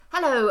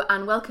Hello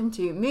and welcome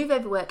to Move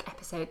Over Work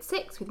episode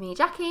 6 with me,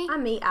 Jacqui.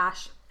 And me,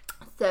 Ash.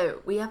 So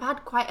we have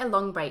had quite a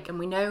long break and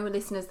we know,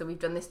 listeners, that we've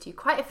done this to you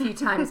quite a few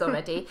times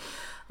already.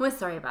 We're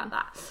sorry about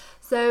that.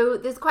 So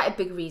there's quite a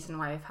big reason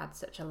why we've had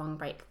such a long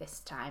break this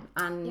time,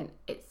 and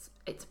it's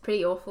a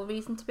pretty awful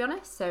reason, to be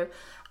honest. So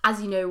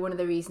as you know, one of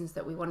the reasons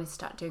that we wanted to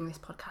start doing this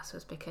podcast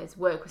was because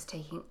work was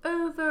taking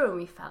over and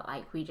we felt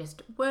like we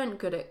just weren't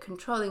good at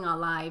controlling our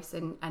lives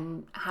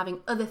and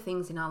having other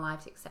things in our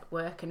lives except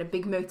work. And a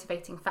big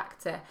motivating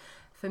factor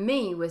for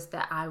me was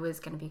that I was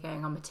going to be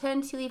going on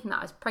maternity leave and that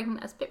I was pregnant.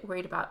 I was a bit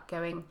worried about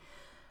going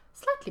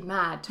slightly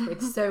mad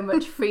with so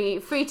much free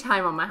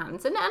time on my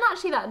hands. And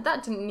actually that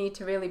didn't need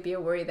to really be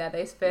a worry there.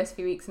 Those first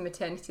few weeks of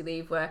maternity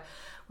leave were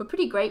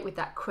pretty great with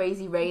that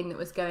crazy rain that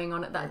was going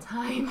on at that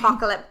time.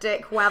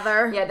 Apocalyptic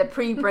weather. Yeah, the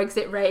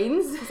pre-Brexit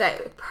rains.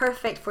 So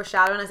perfect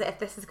foreshadowing, as if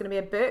this is going to be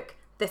a book.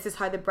 This is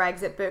how the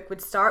Brexit book would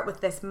start,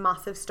 with this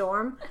massive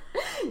storm.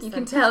 You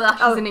can tell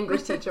Ash is an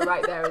English teacher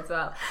right there as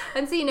well.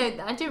 And so,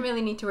 I didn't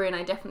really need to worry, and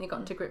I definitely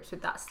got to grips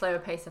with that slower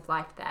pace of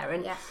life there.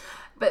 And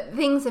But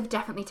things have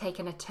definitely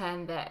taken a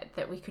turn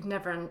that we could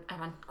never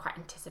have quite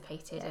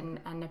anticipated,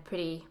 and a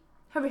pretty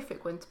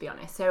horrific one, to be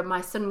honest. So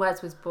my son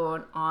Wes was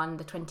born on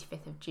the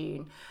 25th of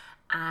June,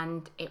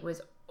 and it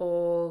was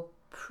all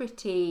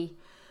pretty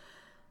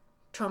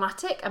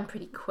traumatic and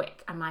pretty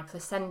quick, and my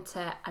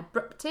placenta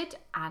abrupted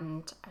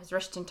and I was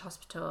rushed into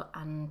hospital,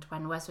 and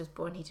when Wes was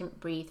born he didn't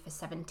breathe for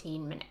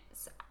 17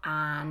 minutes,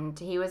 and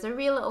he was a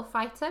real little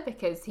fighter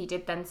because he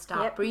did then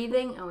start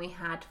breathing, and we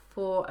had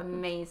 4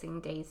 amazing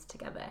days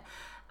together.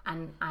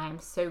 And I am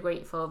so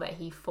grateful that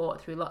he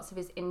fought through lots of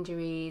his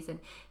injuries, and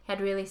he had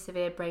really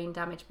severe brain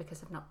damage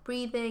because of not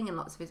breathing, and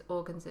lots of his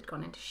organs had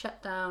gone into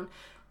shutdown.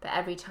 But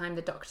every time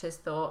the doctors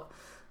thought,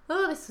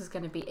 oh, this was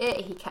going to be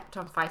it, he kept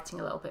on fighting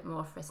a little bit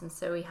more for us. And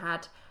so we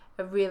had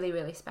a really,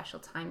 really special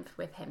time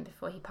with him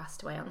before he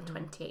passed away on the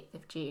 28th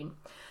of June.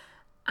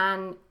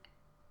 And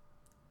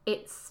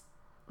it's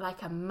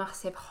like a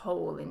massive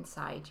hole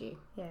inside you.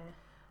 Yeah.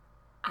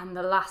 And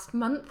the last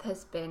month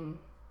has been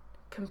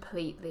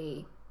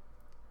completely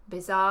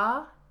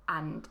bizarre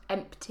and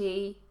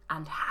empty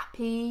and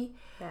happy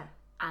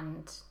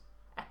and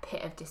a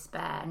pit of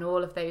despair, and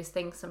all of those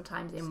things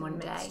sometimes in one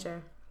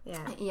day.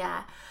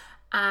 Yeah.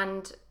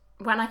 And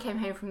when I came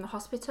home from the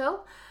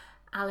hospital,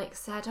 Alex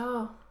said,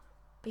 oh,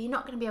 but you're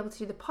not going to be able to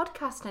do the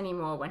podcast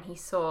anymore, when he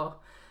saw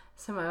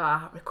some of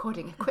our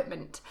recording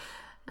equipment.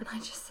 And I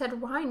just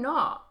said, why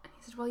not? And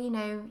he said, well,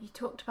 you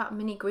talked about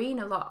Mini Green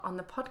a lot on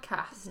the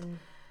podcast.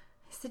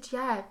 I said,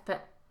 yeah,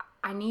 but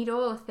I need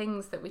all the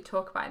things that we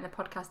talk about in the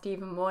podcast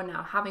even more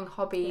now, having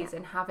hobbies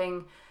and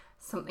having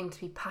something to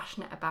be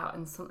passionate about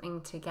and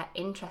something to get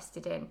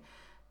interested in,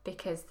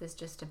 because there's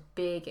just a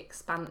big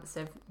expanse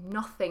of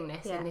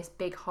nothingness in this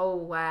big hole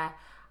where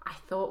I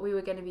thought we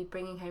were going to be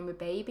bringing home a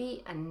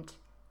baby and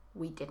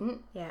we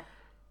didn't. Yeah.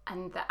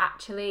 And that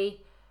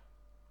actually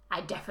I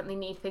definitely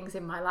need things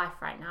in my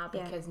life right now,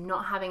 because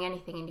not having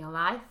anything in your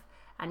life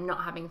and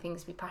not having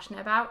things to be passionate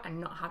about and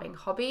not having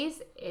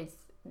hobbies is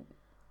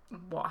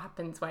what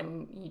happens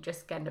when you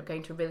just end up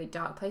going to a really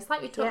dark place,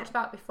 like we talked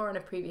about before in a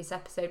previous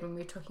episode when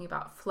we were talking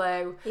about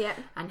flow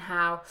and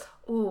how,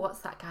 what's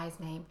that guy's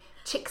name?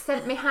 Chick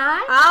sent me high.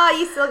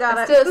 You still got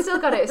it.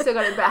 Still got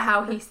it. But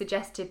how he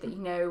suggested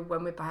that,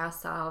 when we're by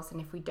ourselves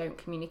and if we don't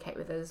communicate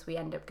with others, we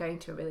end up going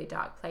to a really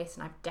dark place.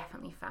 And I've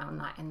definitely found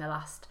that in the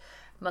last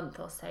month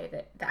or so,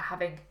 that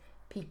having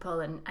people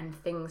and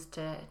things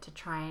to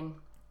try and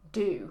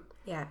do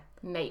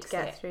makes to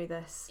get through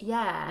this.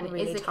 Yeah, and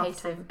really it is a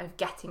case of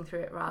getting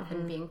through it rather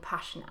than being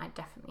passionate, I'd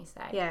definitely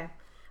say. Yeah,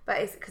 but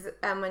it's because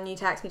when you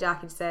text me,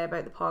 Jacqui, to say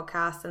about the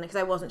podcast, and because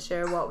I wasn't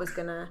sure what was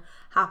going to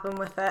happen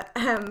with it,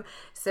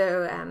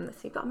 so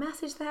you've got a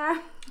message there.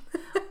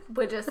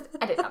 We'll just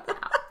edit that bit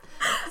out.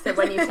 So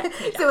when you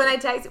text me, Jacqui. So when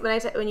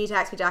you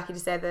text me, Jacqui, to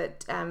say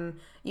that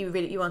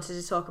you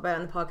wanted to talk about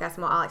it on the podcast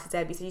and what Alex had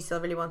said, you said you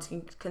still really want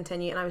to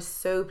continue, and I was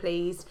so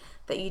pleased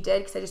that you did,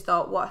 because I just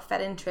thought, what a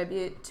fitting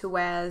tribute to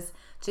Wes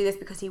to do this,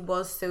 because he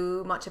was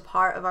so much a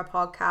part of our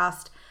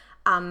podcast.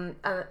 And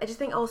I just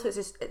think also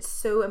it's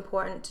so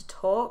important to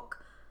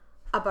talk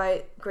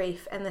about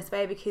grief in this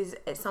way, because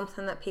it's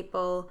something that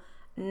people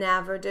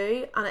never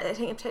do, and I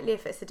think particularly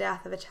if it's the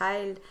death of a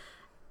child,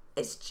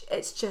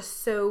 it's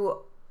just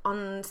so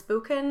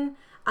unspoken.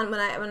 And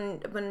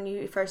when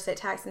you first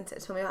texted and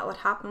told me about what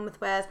happened with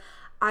Wes,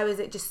 I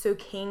was just so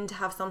keen to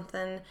have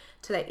something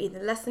to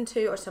either listen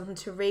to or something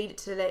to read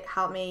to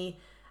help me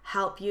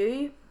help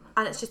you.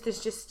 And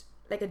there's just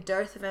a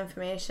dearth of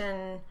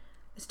information.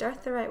 Is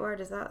dearth the right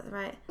word? Is that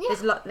right? Yeah.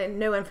 There's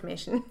no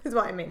information is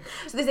what I mean.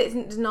 So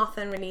there's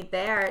nothing really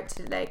there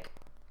to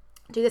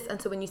do this.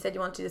 And so when you said you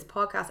want to do this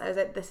podcast, I was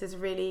like, this is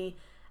really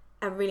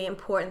a really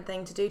important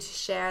thing to do, to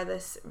share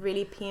this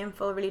really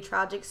painful, really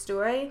tragic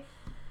story.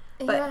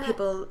 But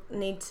people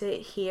need to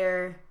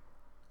hear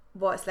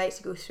what it's like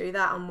to go through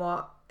that, and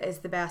what is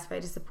the best way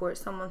to support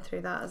someone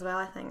through that as well,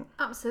 I think.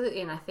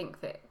 Absolutely, and I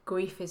think that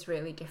grief is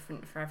really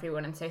different for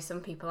everyone, and so some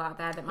people out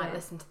there that might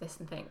listen to this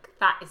and think,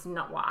 that is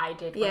not what I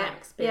did when I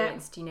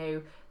experienced,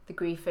 the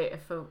grief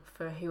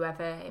for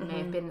whoever it may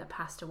have been that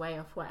passed away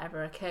or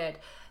whatever occurred.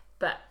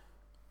 But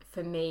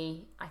for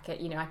me, I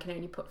can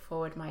only put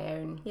forward my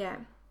own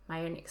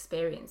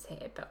experience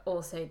here, but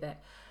also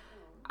that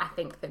I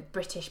think that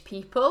British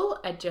people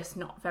are just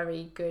not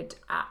very good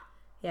at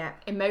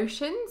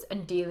emotions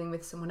and dealing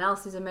with someone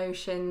else's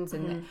emotions,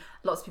 and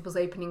lots of people's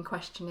opening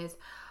question is,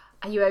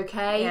 are you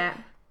okay?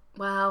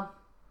 Well,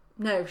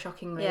 no,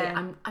 shockingly,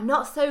 I'm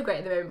not so great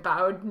at the moment, but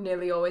I would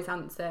nearly always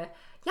answer,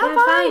 I'm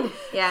fine.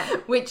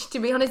 Which, to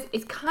be honest,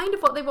 is kind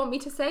of what they want me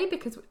to say,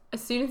 because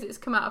as soon as it's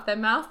come out of their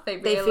mouth, they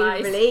feel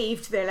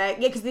relieved. They're like,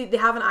 because they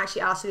haven't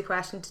actually asked you the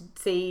question to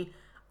see,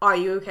 are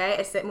you okay?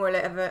 It's more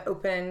like of an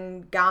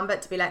open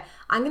gambit to be like,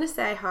 I'm going to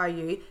say, how are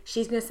you?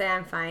 She's going to say,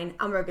 I'm fine.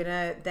 And we're going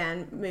to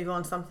then move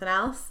on to something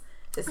else.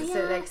 It's like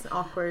an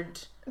awkward...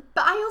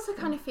 But I also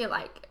kind of feel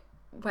like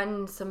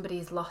when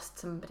somebody's lost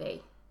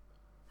somebody,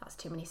 that's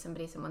too many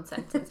somebodies in one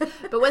sentence,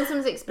 but when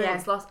someone's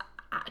experienced loss,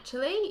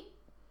 actually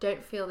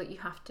don't feel that you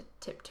have to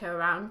tiptoe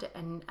around it,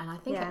 and I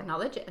think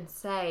acknowledge it and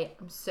say,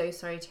 I'm so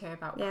sorry to hear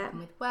about what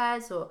happened with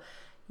Wes, or,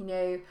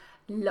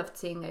 loved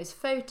seeing those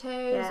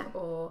photos,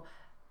 or...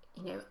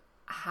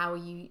 how are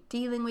you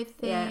dealing with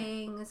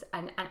things,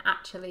 and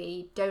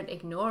actually don't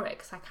ignore it,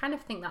 because I kind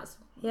of think that's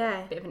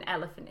a bit of an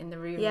elephant in the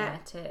room there,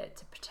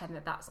 to pretend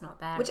that that's not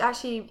there, which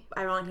actually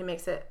ironically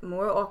makes it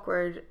more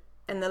awkward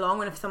in the long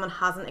run if someone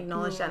hasn't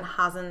acknowledged it and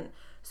hasn't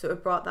sort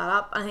of brought that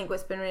up. I think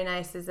what's been really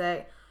nice is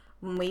that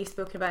when we've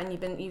spoken about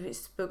it, and you've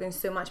spoken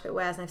so much about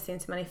Wes, and I've seen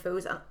so many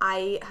photos, and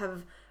I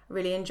have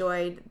really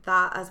enjoyed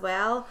that as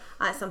well,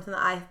 and it's something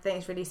that I think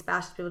is really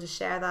special to be able to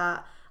share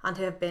that, and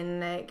to have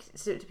been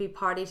to be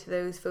party to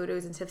those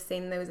photos and to have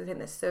seen those. I think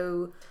that's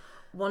so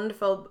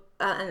wonderful,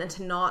 and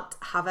to not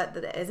have it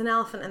that it is an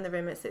elephant in the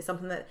room. It's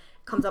something that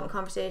comes up in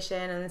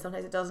conversation, and then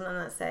sometimes it doesn't, and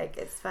that's like,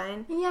 it's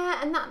fine.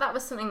 Yeah, and that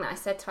was something that I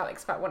said to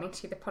Alex about wanting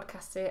to do the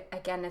podcast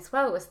again as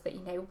well, was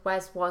that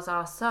Wes was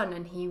our son,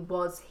 and he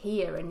was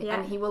here,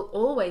 and he will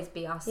always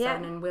be our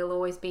son, and we'll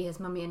always be his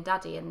mummy and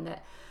daddy, and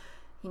that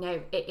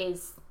it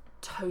is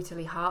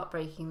totally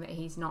heartbreaking that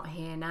he's not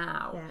here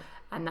now.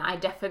 And I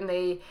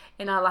definitely,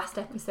 in our last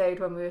episode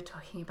when we were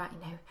talking about,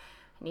 I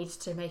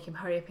needed to make him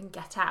hurry up and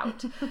get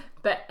out.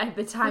 But at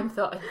the time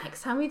thought,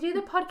 next time we do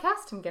the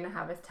podcast, I'm going to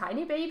have a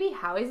tiny baby.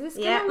 How is this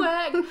going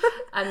to work?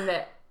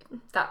 And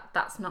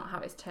that's not how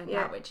it's turned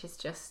out, which is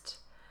just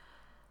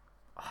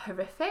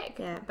horrific.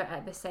 But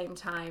at the same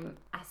time,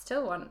 I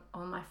still want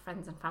all my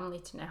friends and family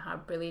to know how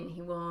brilliant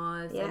he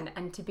was,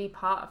 and to be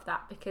part of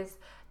that, because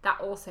that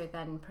also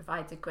then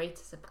provides a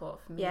greater support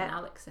for me and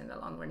Alex in the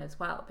long run as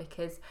well,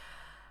 because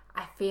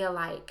I feel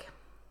like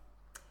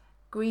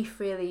grief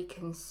really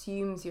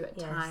consumes you at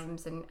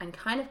times, and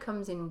kind of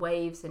comes in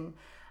waves, and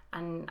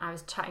I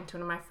was chatting to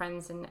one of my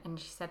friends, and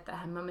she said that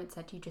her mum had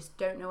said, you just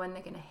don't know when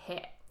they're going to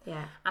hit.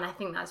 And I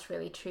think that's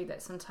really true,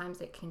 that sometimes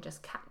it can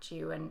just catch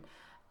you, and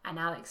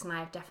Alex and I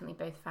have definitely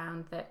both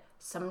found that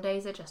some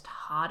days are just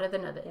harder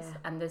than others,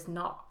 and there's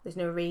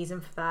no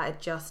reason for that, it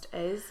just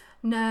is.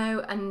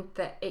 No, and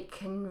that it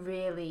can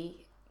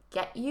really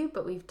get you,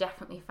 but we've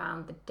definitely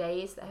found the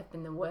days that have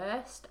been the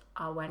worst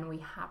are when we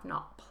have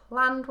not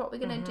planned what we're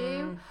going to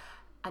do,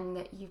 and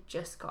that you've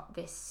just got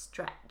this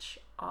stretch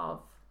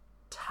of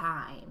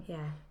time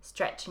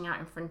stretching out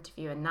in front of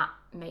you, and that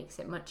makes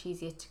it much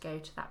easier to go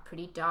to that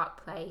pretty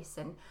dark place,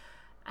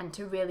 and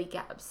to really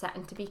get upset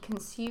and to be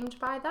consumed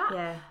by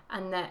that.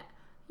 And that,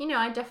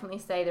 I definitely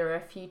say there are a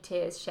few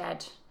tears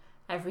shed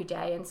every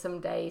day, and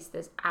some days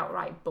there's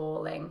outright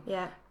bawling,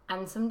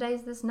 and some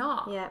days there's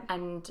not,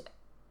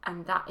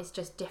 and that is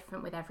just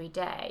different with every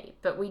day.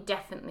 But we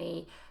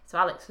definitely, so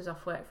Alex was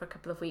off work for a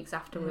couple of weeks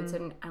afterwards,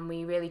 and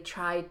we really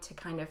tried to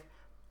kind of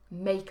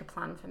make a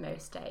plan for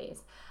most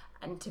days,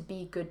 and to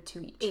be good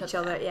to each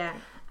other.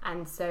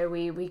 And so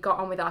we got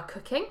on with our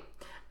cooking,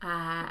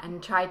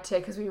 and tried to,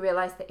 because we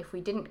realised that if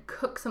we didn't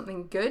cook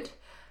something good,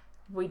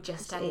 we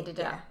just ended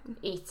up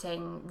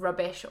eating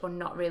rubbish, or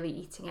not really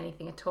eating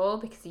anything at all,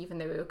 because even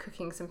though we were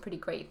cooking some pretty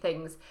great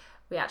things,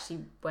 we actually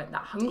weren't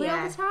that hungry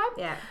all the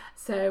time.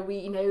 So we,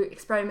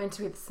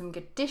 experimented with some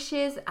good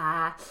dishes.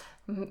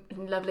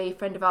 Lovely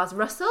friend of ours,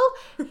 Russell,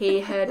 he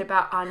heard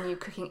about our new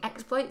cooking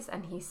exploits,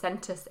 and he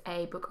sent us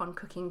a book on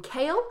cooking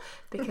kale,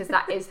 because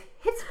that is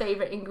his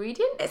favourite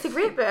ingredient. It's a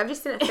great book. I've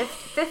just seen it,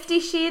 50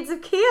 Shades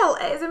of Kale.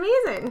 It is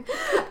amazing.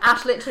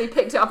 Ash literally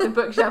picked it off the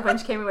bookshelf when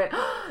she came and went,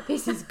 oh,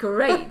 this is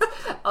great.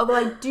 Although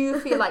I do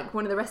feel like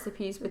one of the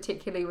recipes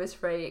particularly was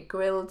for a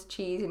grilled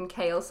cheese and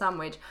kale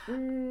sandwich.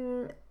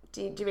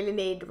 Do you really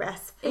need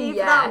recipe for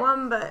that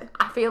one? But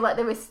I feel like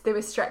they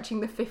were stretching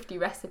the 50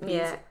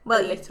 recipes.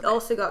 Well, you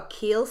also got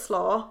kale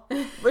slaw,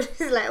 which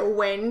is like a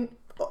win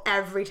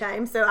every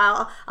time. So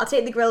I'll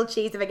take the grilled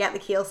cheese if I get the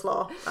kale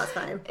slaw. That's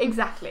fine.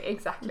 Exactly.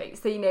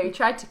 So we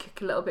tried to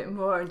cook a little bit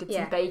more and did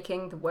some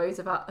baking. The woes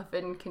of our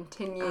oven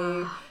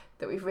continue.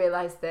 That we've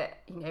realised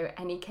that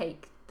any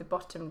cake the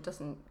bottom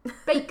doesn't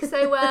bake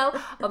so well.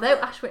 Although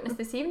Ash witnessed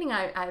this evening,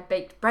 I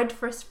baked bread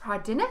for us for our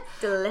dinner.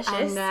 Delicious.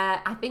 And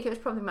I think it was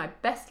probably my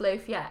best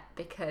loaf yet,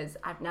 because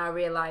I've now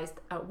realised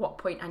at what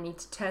point I need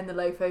to turn the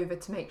loaf over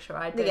to make sure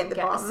I don't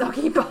get a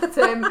soggy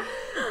bottom.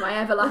 My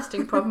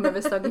everlasting problem of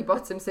a soggy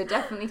bottom. So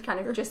definitely kind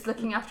of just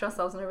looking after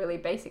ourselves on a really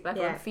basic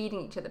level and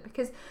feeding each other,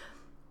 because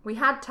we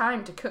had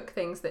time to cook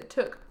things that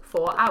took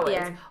 4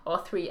 hours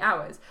or 3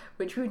 hours,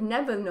 which we would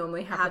never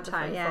normally have the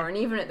time for. And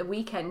even at the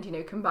weekend, you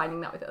know,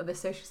 combining that with other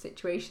social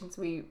situations,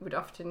 we would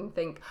often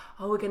think,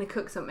 oh, we're going to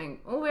cook something.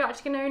 Oh, we're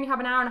actually going to only have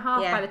an hour and a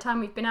half by the time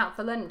we've been out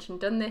for lunch and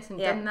done this and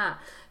done that.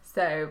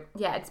 So,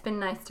 yeah, it's been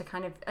nice to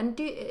kind of, and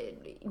do,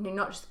 you know,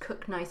 not just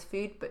cook nice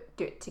food, but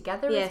do it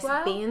together as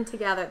well. Being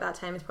together at that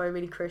time is probably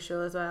really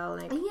crucial as well.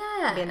 Like,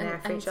 being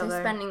there for each other.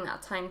 And spending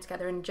that time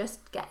together and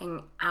just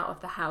getting out of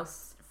the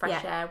house,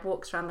 fresh air,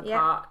 walks around the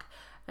park,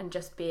 and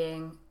just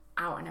being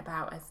out and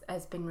about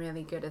has been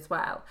really good as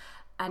well.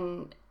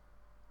 And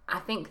I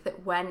think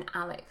that when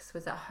Alex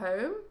was at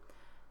home,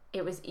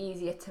 it was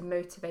easier to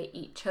motivate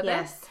each other.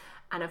 Yes.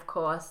 And of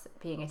course,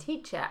 being a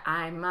teacher,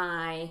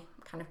 my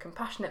kind of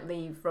compassionate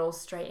leave rolls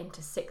straight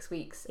into 6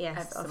 weeks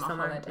of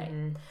summer holiday.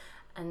 Mm-hmm.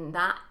 And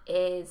that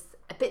is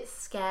a bit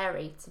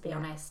scary, to be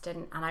honest.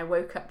 And I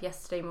woke up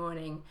yesterday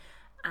morning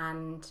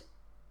and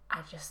I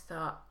just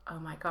thought, oh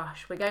my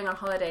gosh, we're going on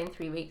holiday in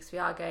 3 weeks. We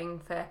are going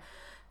for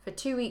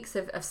 2 weeks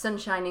of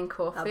sunshine in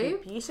Corfu. That'll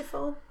be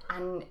beautiful.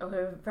 And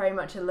we're very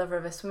much a lover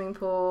of a swimming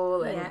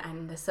pool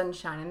and the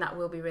sunshine, and that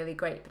will be really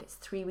great. But it's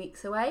 3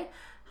 weeks away.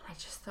 And I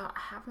just thought,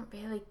 I haven't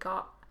really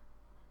got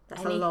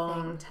anything. A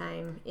long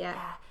time.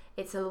 Yeah.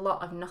 It's a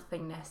lot of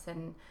nothingness,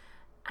 and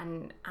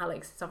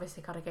Alex has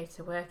obviously got to go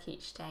to work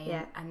each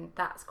day, and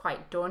that's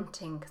quite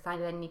daunting, because I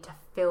then need to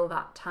fill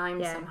that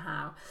time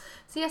somehow.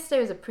 So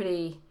yesterday was a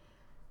pretty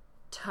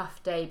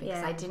tough day,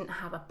 because I didn't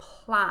have a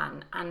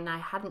plan, and I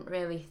hadn't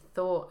really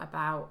thought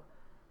about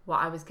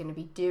what I was going to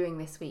be doing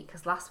this week,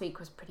 because last week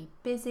was pretty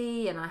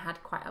busy and I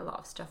had quite a lot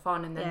of stuff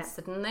on, and then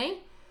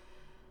suddenly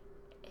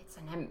it's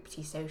an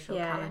empty social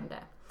calendar.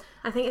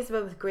 I think it's a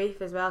bit with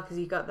grief as well, because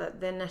you've got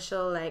the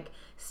initial like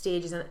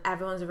stages and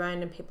everyone's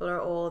around and people are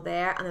all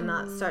there, and then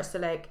that starts to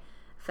like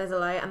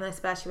fizzle out. And then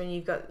especially when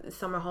you've got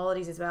summer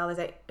holidays as well, is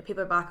like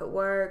people are back at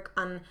work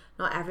and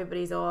not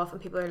everybody's off, and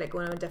people are like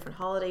going on different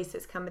holidays, so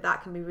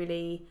that can be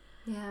really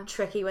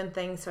tricky when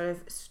things sort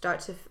of start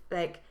to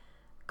like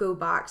go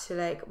back to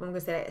like, I'm going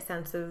to say like a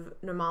sense of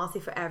normalcy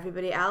for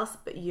everybody else,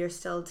 but you're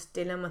still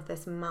dealing with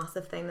this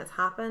massive thing that's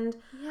happened,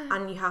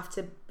 and you have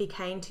to be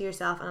kind to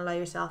yourself and allow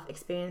yourself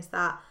experience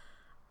that.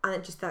 And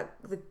it just that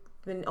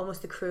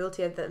almost the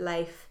cruelty of that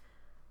life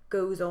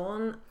goes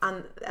on,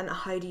 and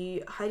how do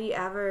you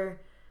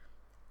ever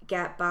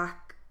get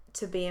back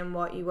to being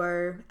what you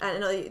were? And I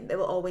know it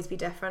will always be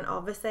different,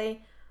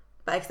 obviously,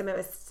 but like I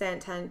was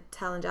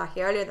telling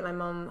Jacqui earlier that my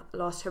mum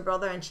lost her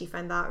brother, and she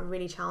found that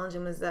really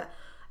challenging, was that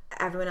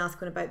everyone else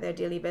going about their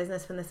daily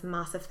business when this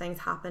massive thing's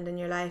happened in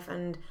your life,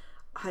 and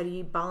how do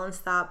you balance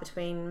that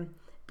between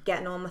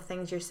getting on with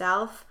things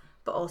yourself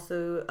but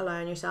also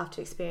allowing yourself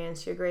to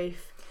experience your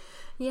grief?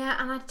 Yeah,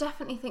 and I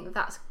definitely think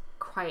that's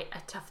quite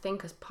a tough thing,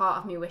 because part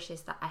of me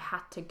wishes that I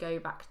had to go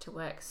back to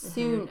work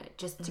sooner,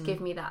 just to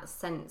give me that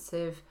sense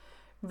of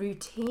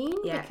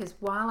routine, because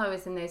while I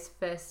was in those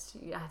first,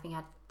 I think I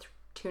had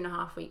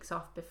 2.5 weeks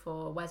off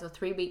before Wes, or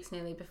 3 weeks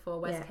nearly before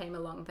Wes came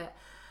along, that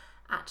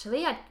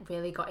actually I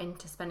really got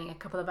into spending a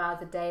couple of hours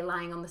a day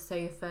lying on the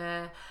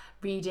sofa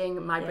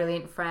reading My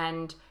Brilliant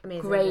Friend.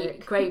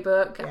 Amazing great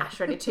book.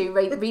 Ash read it too.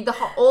 Read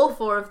all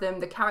 4 of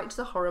them. The characters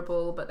are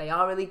horrible, but they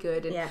are really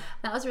good, and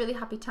that was a really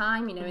happy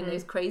time, you know. In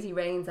those crazy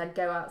rains, I'd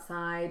go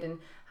outside and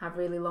have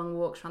really long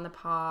walks around the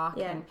park,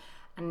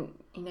 and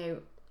you know,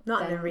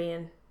 not in the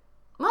rain.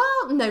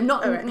 Well, no,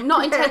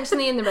 not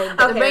intentionally in the rain,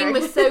 but the rain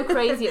was so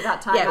crazy at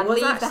that time. I'd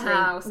leave the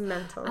house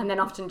mental, and then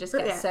often just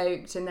get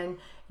soaked, and then,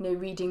 you know,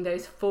 reading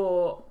those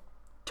 4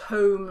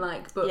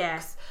 tome-like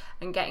books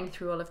and getting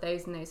through all of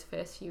those in those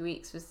first few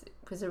weeks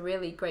was a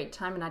really great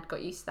time, and I'd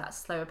got used to that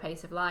slower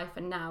pace of life,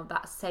 and now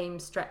that same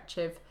stretch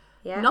of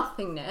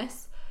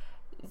nothingness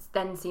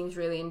then seems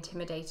really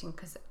intimidating,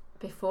 because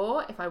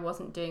before, if I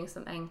wasn't doing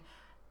something,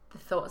 the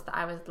thoughts that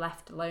I was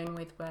left alone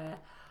with were,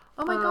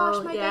 oh my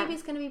gosh, my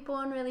baby's going to be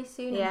born really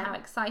soon, and how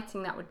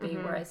exciting that would be.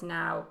 Whereas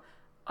now,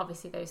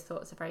 obviously, those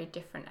thoughts are very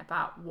different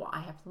about what I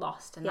have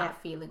lost, and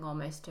that feeling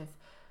almost of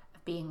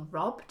being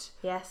robbed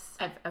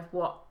of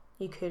what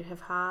you could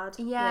have had,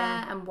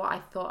 and what I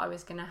thought I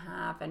was going to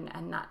have,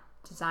 and that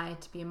desire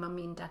to be a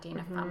mummy and daddy in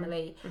a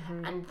family,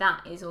 and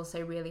that is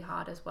also really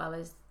hard, as well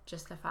as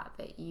just the fact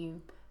that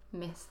you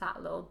miss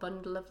that little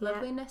bundle of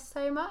loveliness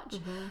so much.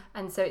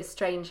 And so it's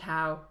strange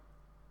how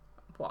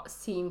what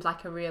seemed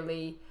like a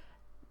really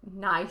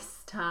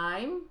nice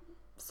time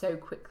so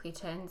quickly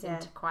turns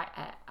into quite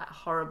a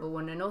horrible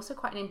one, and also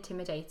quite an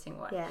intimidating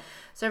one.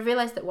 So I've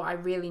realised that what I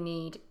really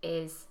need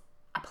is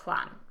a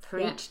plan for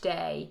each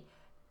day,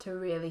 to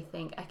really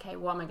think, okay,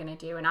 what am I going to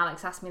do? And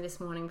Alex asked me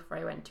this morning before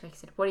I went to work, he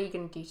said, what are you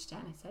going to do today?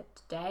 And I said,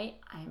 today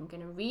I am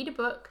going to read a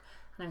book,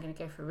 and and I'm going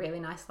to go for a really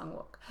nice long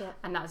walk.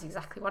 And that was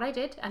exactly what I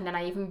did. And then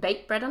I even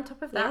baked bread on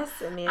top of that.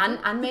 Yes, amazing.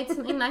 And made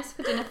something nice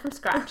for dinner from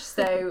scratch.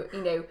 So,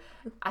 you know,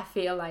 I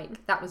feel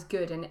like that was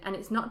good. And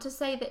it's not to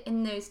say that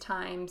in those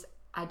times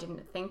I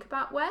didn't think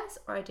about Wes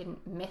or I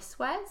didn't miss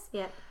Wes.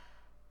 Yeah.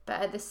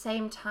 But at the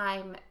same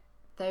time,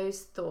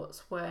 those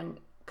thoughts weren't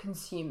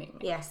consuming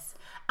me. Yes.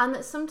 And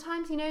that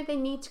sometimes, you know, they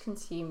need to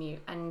consume you,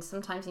 and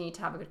sometimes you need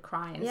to have a good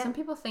cry. And some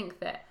people think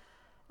that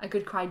a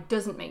good cry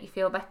doesn't make you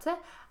feel better.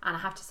 And I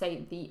have to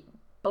say, the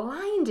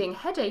blinding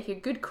headache a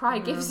good cry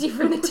gives you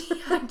from the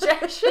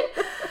dehydration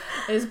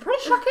is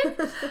pretty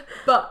shocking.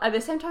 But at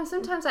the same time,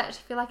 sometimes I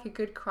actually feel like a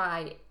good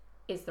cry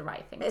is the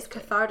right thing. It's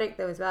cathartic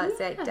though as well. It's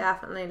like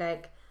definitely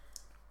like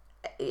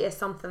it's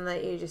something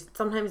that you just,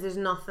 sometimes there's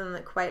nothing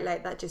that quite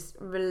like that just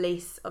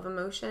release of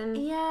emotion.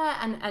 Yeah,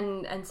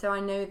 and so I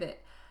know that,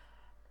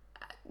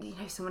 you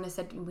know, someone has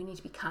said we need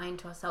to be kind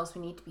to ourselves,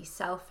 we need to be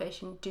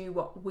selfish and do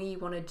what we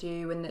want to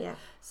do, and that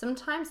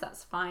sometimes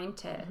that's fine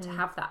to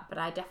have that, but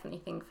I definitely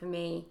think for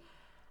me,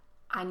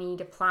 I need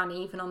a plan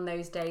even on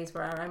those days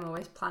where I'm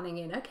always planning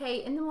in,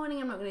 okay, in the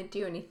morning I'm not going to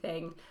do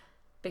anything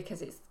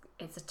because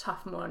it's a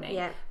tough morning,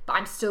 but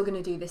I'm still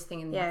going to do this thing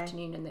in the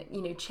afternoon, and that,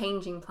 you know,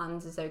 changing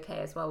plans is okay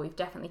as well. We've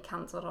definitely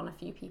cancelled on a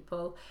few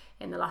people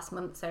in the last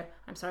month, so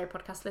I'm sorry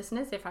podcast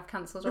listeners if I've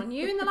cancelled on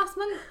you in the last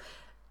month,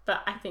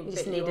 but I think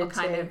that you will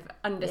kind of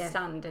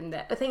understand. And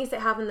that the thing is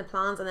that having the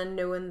plans and then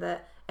knowing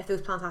that if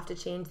those plans have to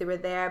change, they were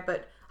there,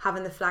 but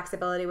having the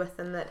flexibility with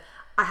them that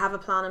I have a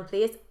plan in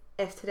place.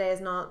 If today is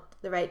not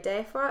the right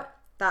day for it,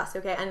 that's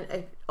okay.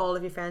 And all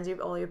of your friends,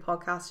 all your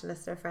podcast and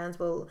listener friends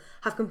will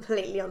have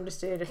completely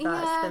understood if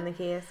that's been the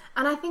case.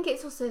 And I think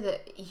it's also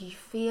that you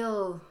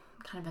feel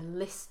kind of a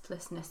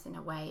listlessness in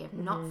a way of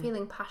not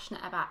feeling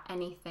passionate about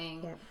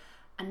anything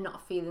and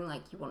not feeling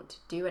like you want to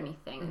do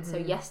anything. And so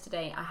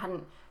yesterday I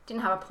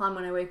didn't have a plan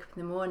when I woke up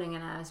in the morning,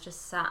 and I was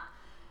just sat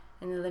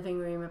in the living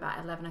room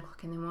about 11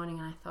 o'clock in the morning,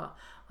 and I thought,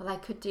 well, I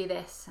could do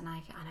this and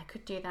I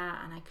could do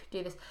that and I could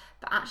do this,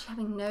 but actually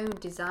having no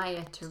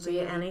desire to really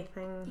do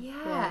anything.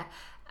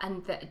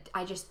 And that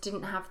I just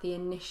didn't have the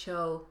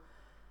initial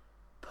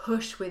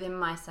push within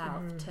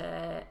myself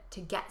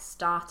to get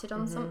started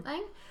on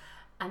something,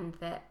 and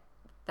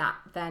that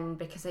then,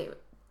 because there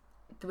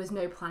was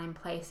no plan in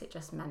place, it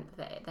just meant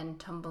that it then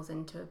tumbles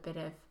into a bit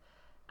of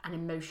an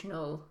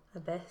emotional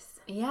abyss.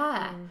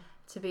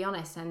 To be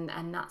honest,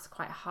 and that's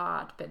quite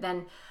hard. But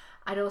then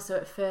I'd also,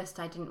 at first,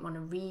 I didn't want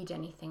to read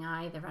anything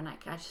either, and I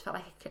just felt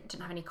like I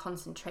didn't have any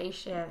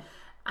concentration.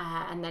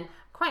 And then,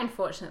 quite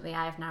unfortunately,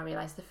 I have now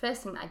realised the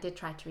first thing that I did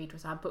try to read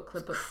was our book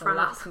club book for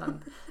last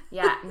month.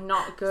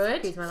 Not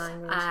good. Excuse my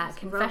language.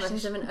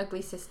 Confessions of an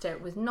Ugly Sister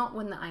was not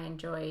one that I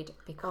enjoyed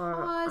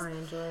because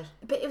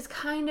but it was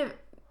kind of,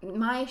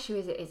 my issue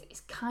is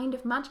it's kind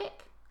of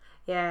magic.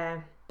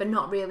 But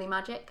not really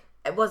magic.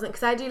 It wasn't,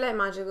 because I do like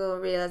magical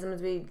realism,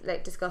 as we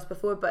like discussed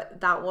before,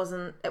 but that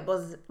wasn't, it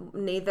was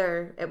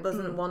neither, it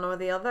wasn't one or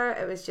the other,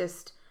 it was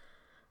just,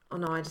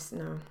 no.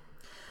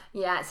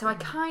 Yeah, so I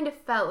kind of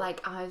felt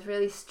like I was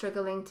really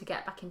struggling to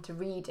get back into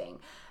reading,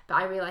 but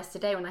I realised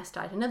today when I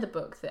started another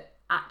book that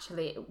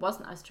actually it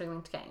wasn't I was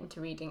struggling to get into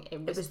reading,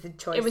 it was the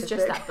choice. It was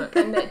just that book.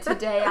 And that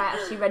today I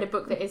actually read a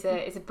book that is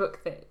a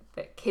book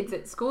that kids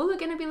at school are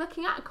going to be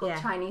looking at, called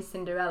Chinese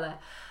Cinderella.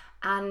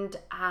 And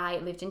I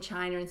lived in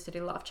China and studied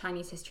a lot of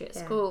Chinese history at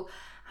school,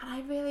 and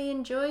I really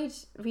enjoyed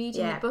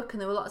reading the book,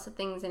 and there were lots of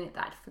things in it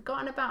that I'd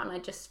forgotten about, and I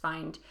just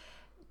find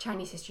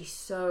Chinese history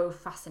so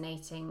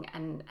fascinating,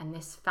 and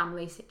this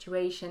family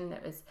situation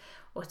that was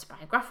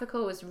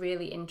autobiographical was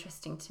really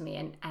interesting to me,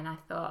 and I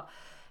thought,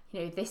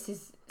 you know, this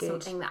is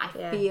something that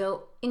I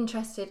feel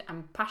interested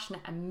and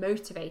passionate and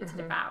motivated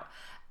about.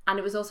 And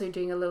it was also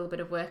doing a little bit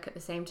of work at the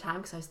same time,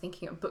 because I was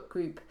thinking of book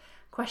group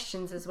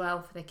questions as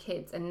well for the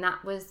kids, and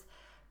that was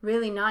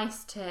really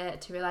nice to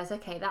realise,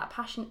 okay, that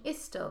passion is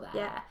still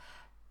there,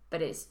 but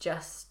it's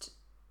just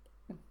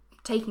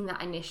taking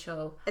that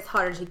initial... It's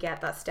harder to get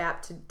that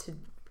step to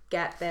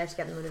get there, to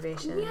get the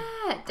motivation.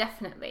 Yeah,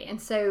 definitely. And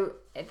so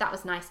that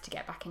was nice to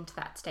get back into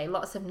that today.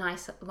 Lots of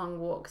nice long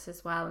walks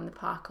as well in the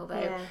park,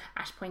 although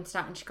Ash pointed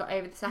out when she got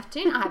over this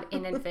afternoon, I have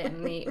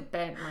inadvertently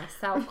burnt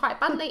myself quite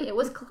badly. It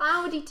was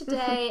cloudy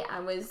today. I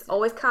was...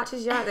 Always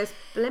catches you out. There's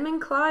blimmin'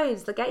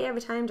 clouds. They'll get you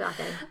every time,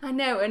 Jacqui. I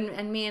know,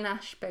 and me and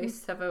Ash both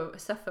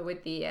suffer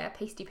with the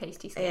pasty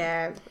skin.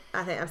 Yeah,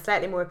 I think I'm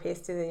slightly more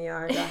pasty than you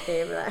are,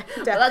 Jacqui,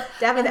 but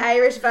definitely the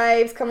Irish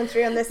vibes coming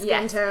through on this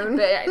skin tone.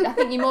 But I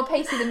think you're more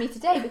pasty than me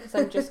today, because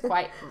I'm just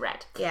quite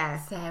red. Yeah.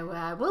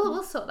 So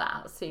we'll sort that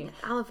out soon.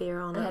 Aloe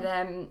vera on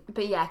it.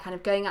 But yeah, kind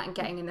of going out and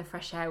getting in the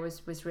fresh air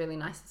was really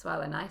nice as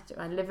well. And I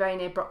live very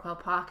near Brockwell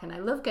Park, and I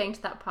love going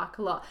to that park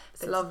a lot.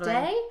 But lovely.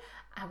 Today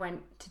I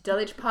went to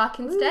Dulwich Park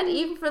instead,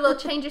 even for a little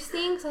change of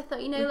scene, because I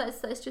thought, you know,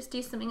 let's just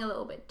do something a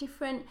little bit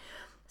different.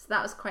 So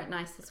that was quite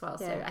nice as well.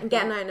 Yeah. So and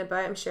getting out and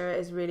about, I'm sure,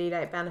 is really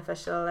like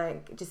beneficial.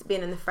 Like just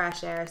being in the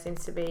fresh air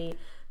seems to be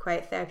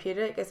quite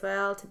therapeutic as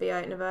well, to be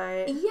out and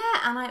about.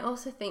 Yeah, and I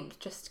also think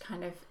just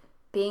kind of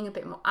being a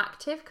bit more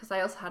active, because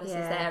I also had a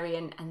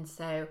cesarean, and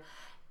so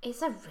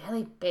it's a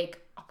really big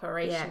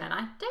operation, and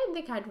I don't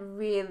think I'd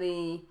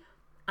really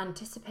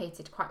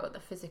anticipated quite what the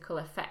physical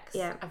effects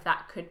of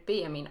that could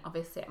be. I mean,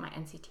 obviously at my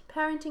NCT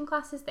parenting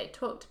classes they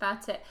talked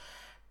about it,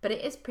 but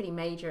it is pretty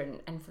major,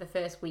 and for the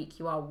first week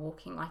you are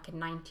walking like a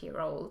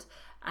 90-year-old,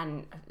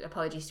 and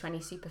apologies to any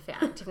super fit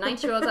active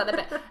 90-year-olds out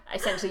there, but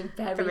essentially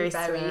very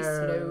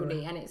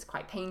slowly, and it's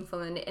quite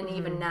painful, and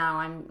even now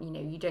I'm, you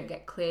know, you don't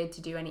get cleared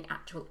to do any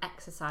actual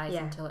exercise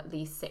until at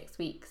least 6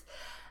 weeks.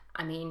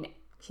 I mean,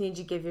 you need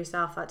to give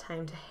yourself that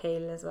time to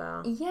heal as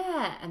well.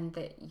 Yeah, and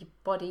that your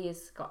body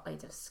has got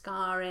loads of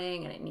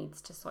scarring and it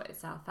needs to sort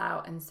itself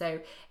out. And so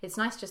it's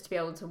nice just to be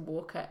able to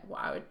walk at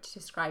what I would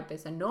describe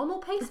as a normal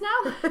pace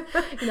now.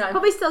 You know,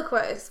 probably still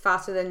quite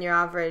faster than your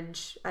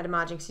average, I'd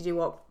imagine, because you do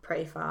walk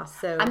pretty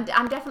fast. So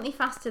I'm definitely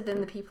faster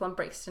than the people on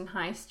Brixton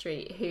High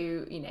Street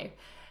who, you know,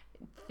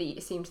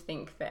 seem to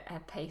think that a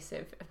pace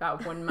of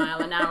about 1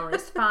 mile an hour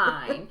is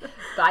fine,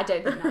 but I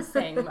don't think that's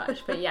saying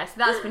much. But yes,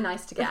 that's been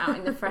nice to get out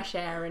in the fresh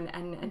air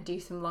and do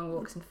some long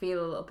walks and feel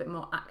a little bit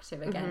more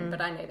active again.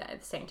 But I know that at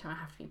the same time I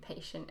have to be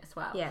patient as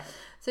well. Yeah.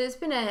 So it's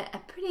been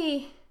a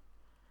pretty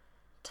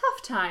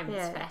tough time,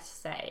 it's fair to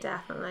say.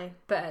 Definitely.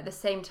 But at the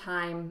same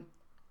time,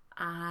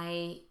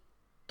 I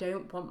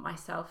don't want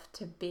myself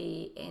to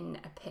be in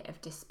a pit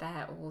of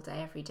despair all day,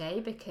 every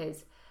day,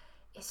 because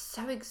it's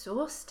so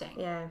exhausting.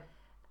 Yeah.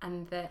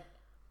 And that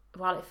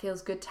while it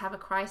feels good to have a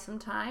cry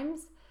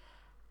sometimes,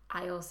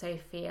 I also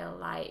feel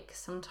like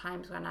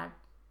sometimes when I've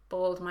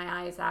bawled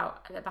my eyes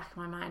out, at the back of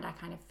my mind I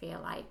kind of feel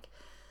like,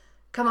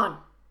 come on,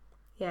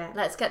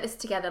 let's get this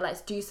together,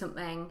 let's do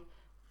something,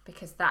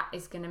 because that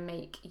is going to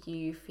make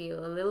you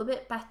feel a little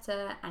bit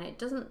better, and it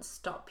doesn't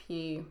stop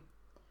you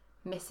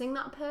missing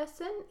that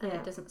person, and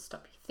it doesn't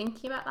stop you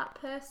thinking about that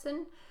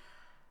person.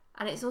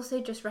 And it's also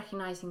just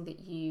recognising that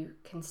you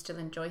can still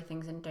enjoy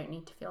things and don't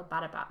need to feel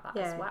bad about that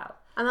as well.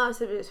 And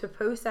that's it's a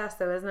process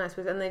though, isn't it?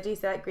 And they do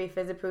say that grief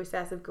is a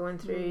process of going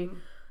through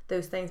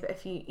those things. But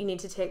if you need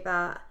to take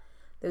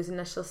those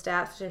initial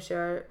steps, which I'm sure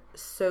are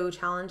so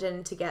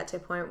challenging, to get to a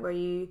point where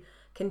you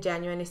can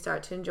genuinely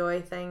start to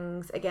enjoy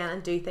things again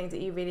and do things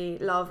that you really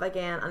love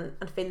again,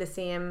 and feel the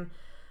same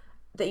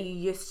that you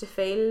used to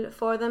feel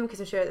for them. Because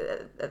I'm sure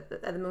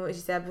at the moment, as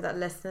you said, with that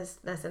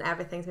listlessness and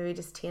everything's maybe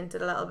just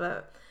tainted a little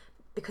bit,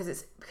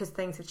 because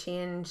things have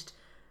changed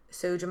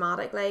so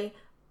dramatically.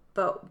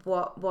 But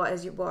what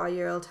are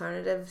your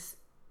alternatives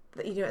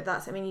that you do?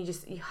 That's, I mean,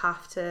 you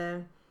have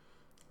to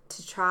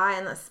try,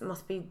 and that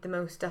must be the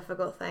most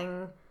difficult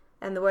thing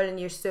in the world. And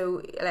you're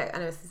so, like, I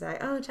know this is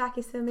like, oh,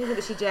 Jacqui's so amazing,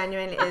 but she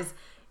genuinely is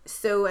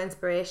so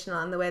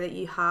inspirational in the way that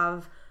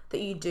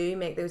you do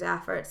make those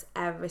efforts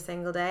every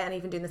single day, and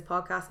even doing this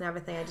podcast and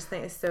everything. I just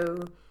think it's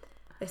so.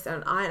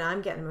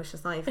 I'm getting emotional.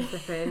 It's not even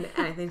flipping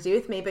anything to do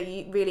with me, but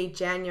you really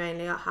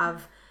genuinely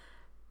have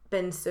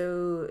been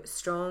so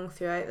strong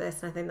throughout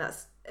this, and I think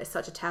that's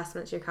such a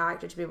testament to your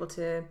character, to be able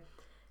to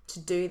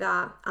do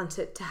that, and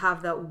to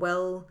have that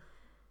will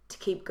to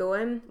keep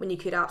going when you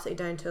could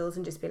absolutely down tools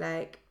and just be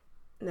like,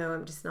 no,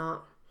 I'm just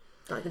not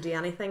going to do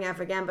anything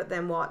ever again. But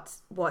then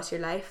what's your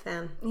life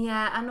then?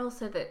 Yeah, and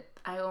also that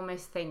I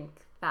almost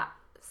think that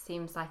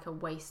seems like a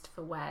waste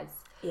for Wes.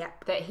 Yeah.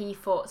 That he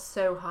fought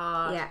so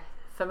hard. Yeah.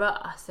 For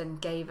us,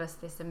 and gave us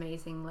this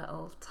amazing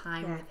little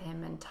time with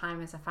him and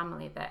time as a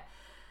family, that,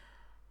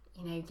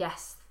 you know,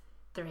 yes,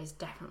 there is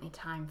definitely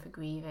time for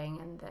grieving,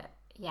 and that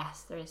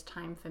yes, there is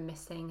time for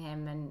missing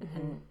him,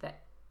 and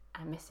that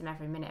I miss him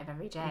every minute of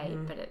every day,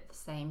 but at the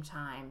same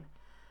time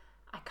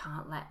I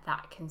can't let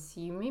that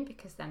consume me,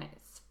 because then it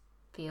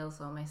feels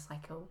almost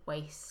like a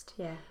waste,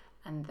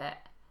 and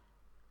that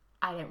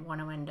I don't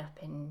want to end up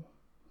in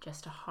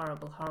just a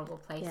horrible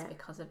place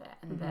because of it,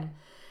 and that,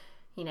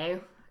 you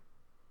know,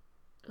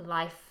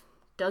 life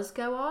does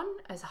go on,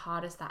 as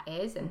hard as that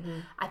is.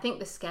 And I think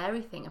the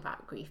scary thing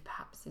about grief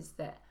perhaps is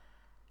that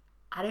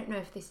I don't know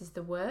if this is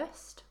the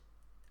worst.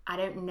 I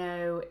don't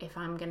know if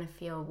I'm going to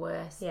feel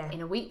worse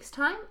in a week's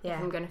time, if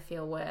I'm going to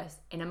feel worse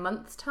in a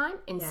month's time,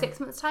 in 6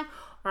 months' time,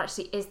 or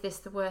actually is this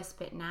the worst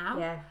bit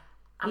now?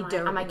 I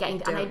don't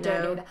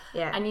know that.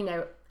 And you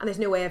know, and there's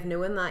no way of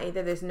knowing that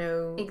either. There's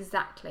no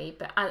exactly.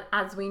 But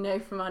as we know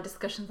from our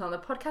discussions on the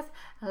podcast,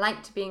 I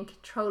like to be in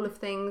control of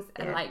things.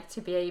 I like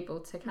to be able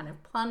to kind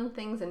of plan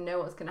things and know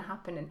what's going to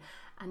happen,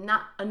 and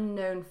that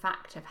unknown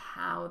fact of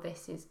how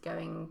this is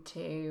going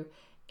to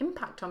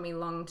impact on me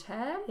long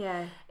term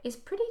is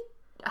pretty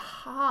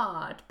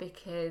hard,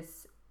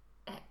 because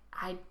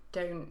I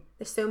don't.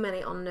 There's so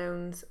many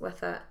unknowns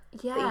with it.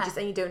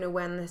 And you don't know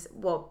when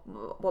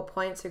what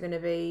points are going to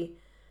be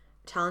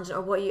challenging,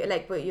 or what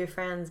your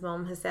friend's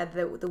mom has said,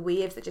 the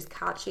waves that just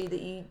catch you,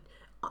 that you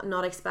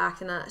not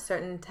expecting at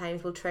certain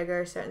times will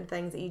trigger certain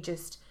things that you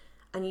just,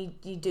 and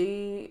you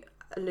do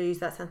lose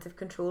that sense of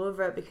control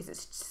over it, because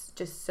it's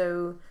just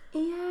so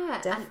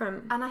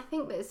different. And I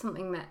think that it's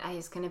something that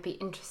is going to be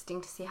interesting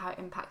to see how it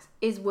impacts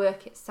is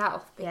work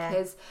itself,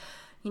 because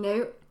you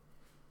know,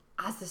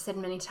 as I've said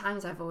many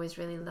times, I've always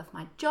really loved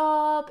my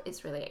job.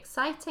 It's really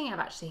exciting. I've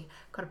actually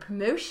got a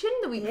promotion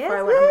the week before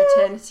I went on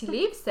maternity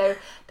leave. So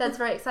that's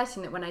very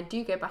exciting that when I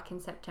do go back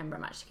in September,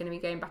 I'm actually going to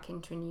be going back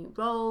into a new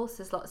role. So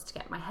there's lots to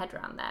get my head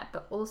around there.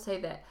 But also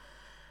that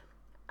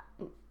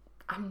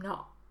I'm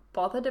not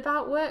bothered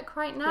about work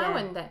right now,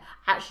 and that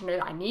I actually know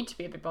that I need to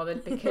be a bit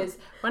bothered, because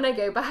when I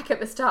go back at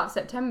the start of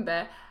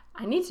September,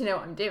 I need to know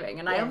what I'm doing.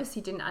 And I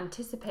obviously didn't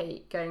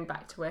anticipate going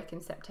back to work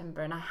in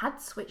September, and I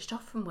had switched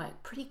off from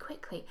work pretty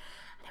quickly,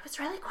 and it was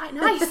really quite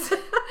nice. When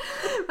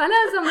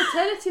I was on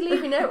maternity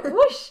leave,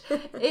 whoosh,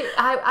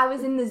 I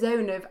was in the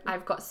zone of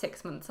I've got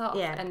 6 months off,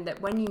 and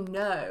that when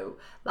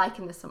like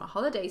in the summer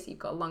holidays, you've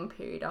got a long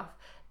period off,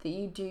 that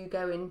you do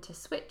go into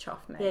switch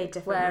off mode. Yeah,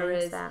 definitely.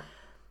 Whereas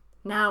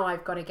now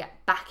I've got to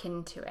get back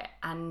into it,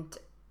 and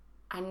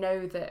I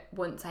know that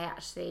once I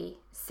actually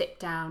sit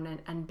down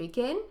and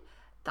begin,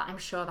 that I'm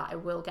sure that I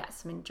will get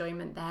some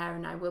enjoyment there,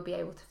 and I will be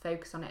able to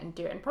focus on it and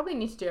do it, and probably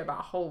need to do about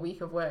a whole week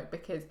of work,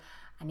 because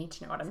I need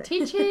to know what I'm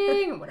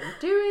teaching and what I'm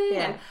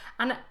doing,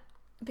 and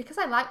because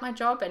I like my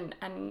job and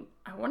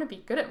I want to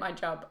be good at my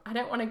job, I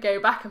don't want to go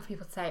back and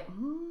people say, I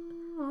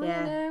don't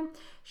know,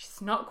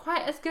 she's not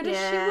quite as good as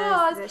she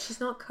was. She's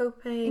not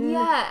coping.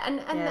 Yeah, and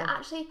that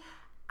actually,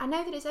 I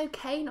know that it's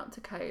okay not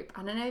to cope,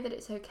 and I know that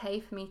it's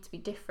okay for me to be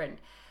different.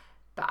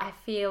 But I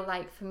feel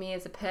like for me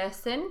as a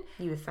person,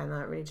 you would find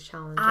that really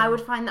challenging. I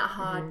would find that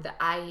hard. That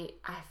I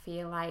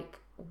feel like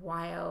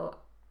while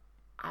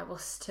I will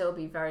still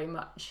be very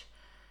much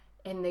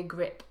in the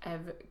grip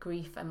of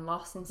grief and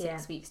loss in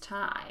 6 weeks'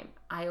 time,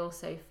 I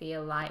also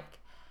feel like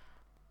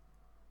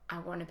I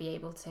want to be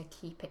able to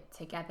keep it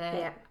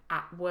together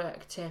at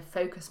work, to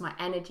focus my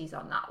energies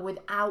on that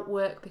without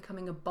work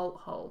becoming a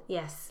bolt hole.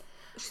 Yes,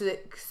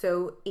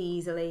 so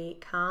easily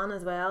can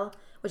as well.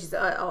 Which is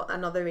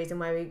another reason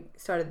why we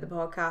started the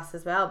podcast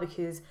as well,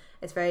 because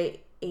it's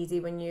very easy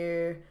when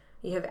you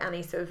have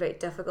any sort of like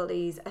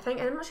difficulties. I think,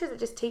 and I'm not sure if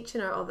it's just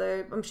teaching or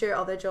I'm sure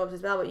other jobs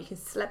as well, but you can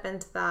slip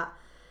into that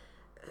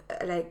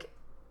like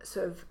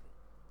sort of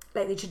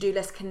like the to-do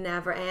list can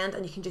never end,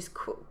 and you can just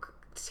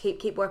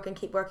keep working,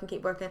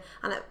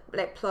 and it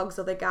like plugs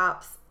all the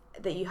gaps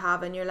that you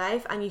have in your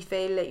life, and you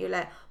feel like you're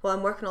like, well,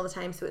 I'm working all the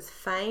time, so it's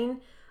fine.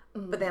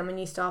 But then when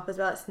you stop as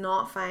well, it's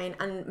not fine,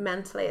 and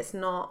mentally it's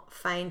not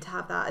fine to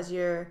have that as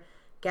your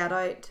get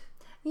out.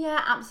 Yeah,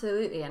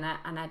 absolutely, and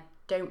I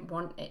don't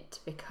want it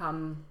to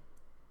become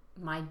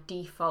my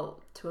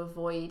default to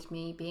avoid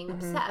me being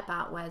upset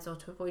about Wes, or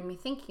to avoid me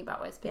thinking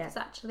about Wes, because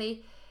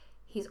actually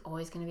he's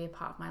always going to be a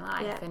part of my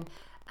life,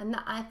 and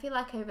that I feel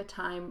like over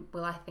time,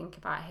 will I think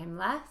about him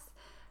less?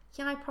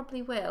 Yeah, I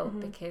probably will,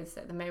 because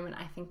at the moment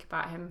I think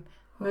about him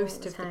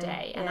most of the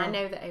day, and I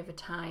know that over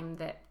time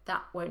that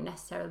won't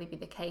necessarily be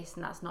the case,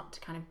 and that's not to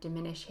kind of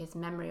diminish his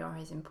memory or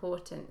his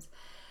importance,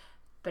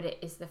 but it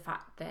is the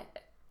fact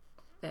that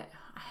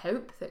I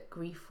hope that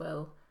grief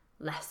will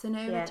lessen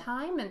over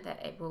time, and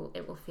that it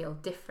will feel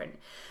different.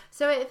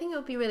 So I think it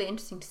will be really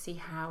interesting to see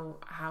how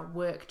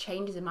work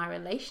changes, and my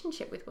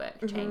relationship with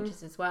work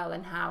changes as well,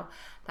 and how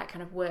that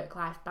kind of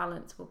work-life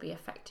balance will be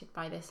affected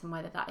by this, and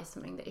whether that is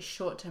something that is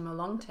short-term or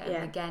long-term.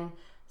 Again,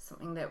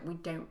 something that we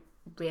don't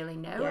really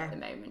know at the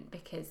moment,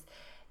 because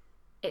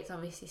it's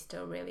obviously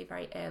still really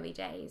very early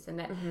days, and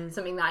that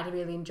something that I'd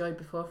really enjoyed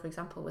before, for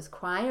example, was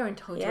choir, and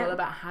told you all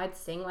about how I'd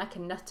sing like a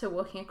nutter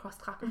walking across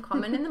Clapham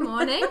Common in the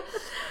morning,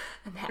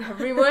 and that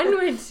everyone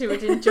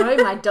would enjoy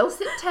my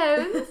dulcet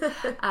tones,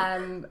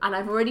 and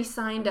I've already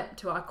signed up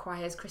to our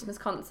choir's Christmas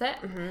concert,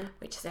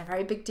 which is a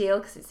very big deal,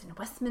 because it's in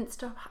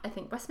Westminster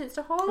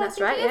Hall.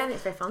 That's right, and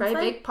it's very fun. Very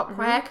big pop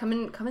choir. Come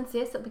and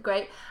see us, it'll be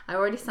great. I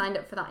already signed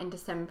up for that in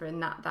December,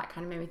 and that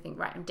kind of made me think,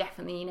 right, I'm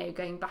definitely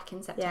going back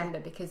in September,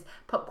 because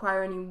pop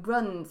choir only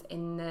runs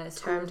in the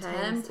school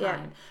term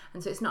time,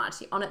 and so it's not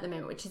actually on at the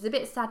moment, which is a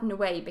bit sad in a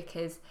way,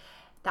 because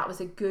that was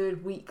a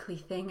good weekly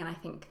thing, and I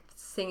think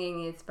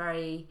singing is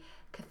very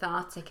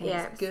cathartic, and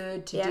it's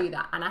good to do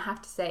that. And I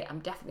have to say, I'm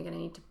definitely going to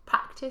need to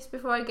practice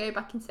before I go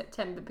back in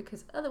September,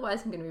 because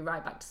otherwise I'm going to be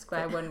right back to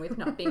square one with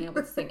not being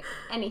able to sing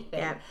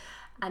anything.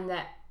 And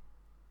that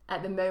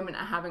at the moment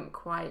I haven't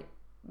quite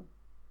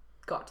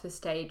got to the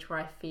stage where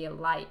I feel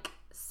like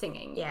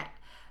singing yet.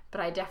 But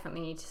I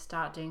definitely need to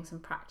start doing some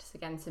practice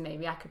again, so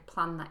maybe I could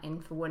plan that in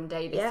for one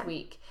day this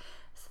week,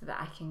 so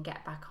that I can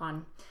get back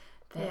on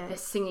the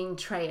singing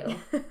trail.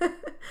 Get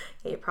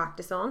your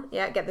practice on.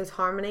 Get those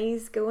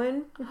harmonies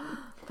going.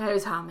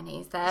 Those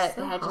harmonies, they're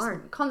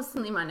just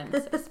constantly my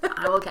nemesis, but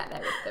I will get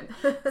there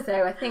with them.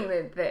 So I think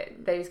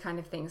that those kind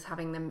of things,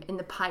 having them in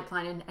the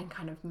pipeline, and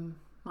kind of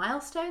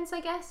milestones,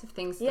 I guess, of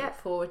things to look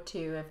forward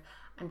to, of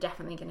I'm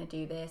definitely going to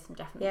do this, I'm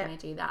definitely going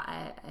to do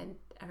that,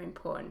 are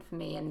important for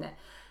me, and that,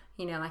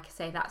 like I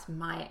say, that's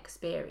my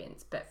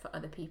experience, but for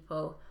other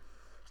people,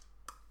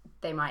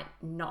 they might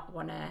not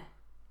want to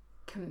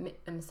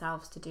commit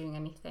themselves to doing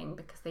anything,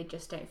 because they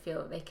just don't feel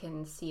that they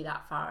can see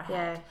that far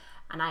ahead.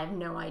 And I have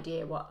no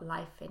idea what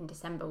life in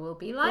December will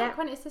be like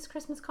when it's this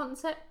Christmas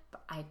concert,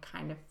 but I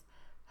kind of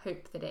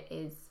hope that it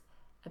is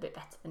a bit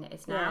better than it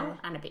is now,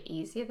 and a bit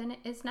easier than it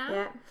is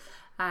now.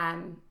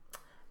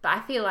 But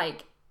I feel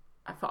like,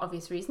 for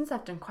obvious reasons,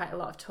 I've done quite a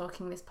lot of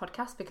talking this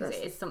podcast because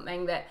it is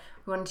something that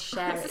we want to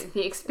share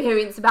the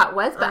experience about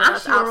Wes. But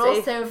actually, you're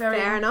also a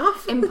very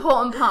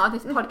important part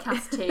of this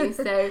podcast too.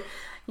 So,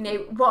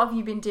 what have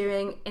you been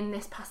doing in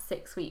this past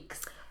 6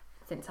 weeks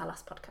since our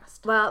last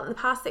podcast? Well, the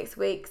past 6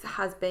 weeks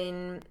has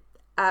been...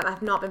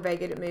 I've not been very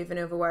good at moving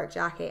over work,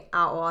 Jacqui, at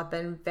all. I've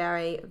been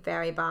very,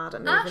 very bad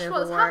at moving over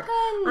what's work.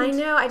 Happened? I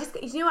know.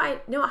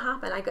 You know what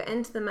happened? I got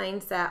into the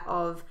mindset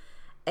of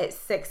it's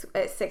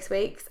 6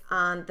 weeks,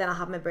 and then I'll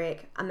have my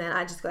break, and then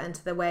I just got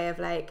into the way of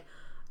like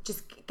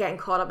just getting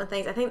caught up in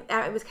things. I think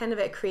it was kind of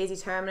a crazy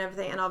term and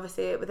everything, and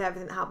obviously with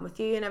everything that happened with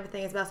you and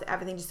everything as well, so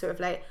everything just sort of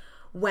like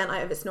went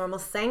out of its normal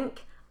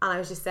sync, and I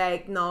was just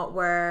like not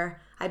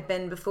where I'd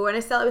been before, and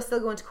I was still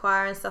going to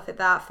choir and stuff like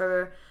that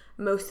for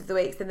most of the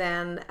weeks, and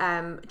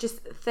then just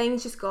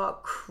things just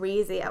got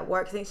crazy at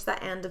work. I think it's just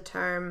that end of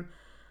term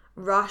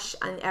rush,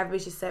 and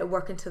everybody's just like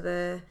working to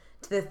the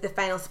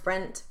final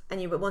sprint,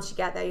 and once you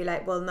get there, you're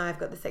like, well, now I've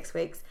got the 6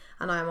 weeks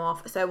and now I'm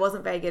off. So I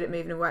wasn't very good at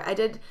moving to work.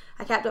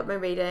 I kept up my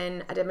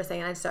reading, I did my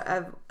singing, I've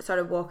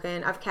started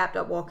walking. I've kept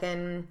up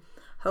walking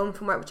home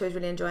from work, which I was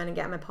really enjoying, and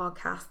getting my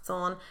podcasts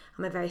on.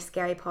 I'm a very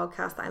scary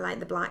podcast that I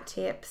like, the Black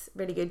Tapes,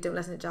 really good. Don't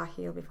listen to Jacqui,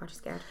 you'll be far too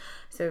scared.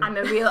 So I'm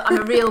a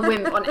real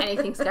wimp on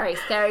anything scary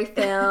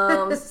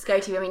films, scary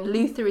TV. I mean,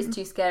 Luther is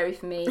too scary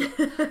for me.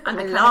 I'm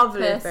the kind of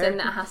person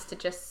that has to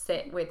just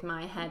sit with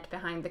my head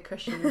behind the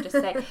cushion and just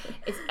say,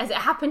 has it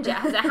happened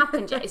yet?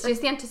 It's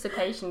just the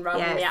anticipation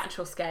rather than the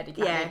actual scaredy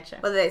cat nature.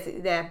 Well,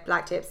 the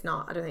Black Tapes,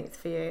 I don't think it's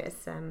for you.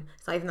 It's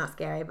not even that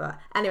scary, but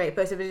anyway,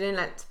 so we're doing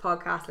like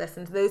podcast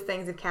listen to those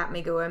things have kept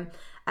me going.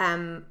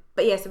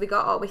 But yeah,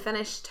 so we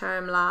finished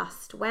term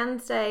last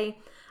Wednesday,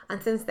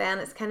 and since then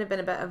it's kind of been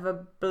a bit of a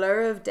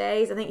blur of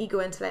days. I think you go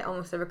into like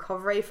almost a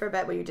recovery for a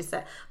bit where you just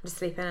I'm just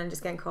sleeping and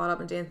just getting caught up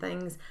and doing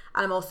things,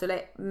 and I'm also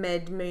like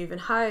mid moving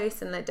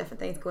house and like different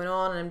things going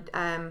on, and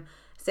I'm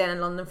staying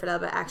in London for a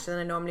little bit extra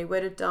than I normally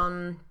would have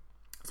done,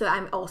 so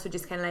I'm also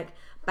just kind of like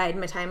biding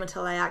my time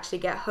until I actually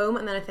get home,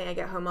 and then I think I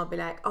get home I'll be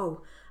like,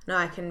 oh, now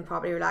I can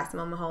probably relax.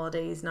 I'm on my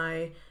holidays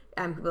now,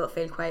 will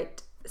feel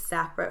quite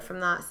separate from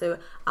that. So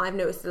I've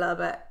noticed a little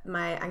bit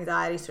my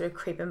anxiety sort of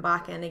creeping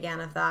back in again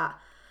of that,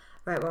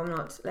 right, well, I'm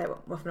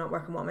not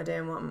working, what am I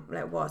doing,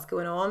 what's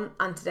going on?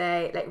 And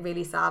today, like,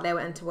 really sadly, I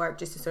went into work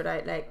just to sort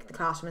out like the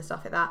classroom and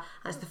stuff like that,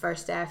 and it's the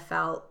first day I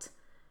felt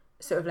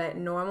sort of like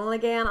normal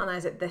again, and I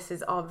was like, this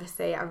is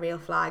obviously a real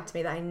flag to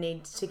me that I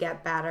need to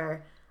get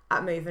better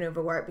at moving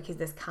over work, because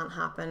this can't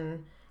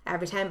happen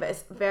every time. But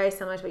it's very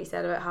similar to what you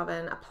said about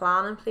having a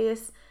plan in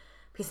place.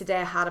 Because today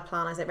I had a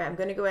plan. I was like, right, I'm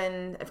going to go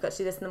in, I've got to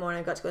do this in the morning,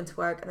 I've got to go into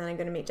work, and then I'm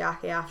going to meet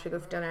Jacqui after, go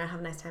for dinner and have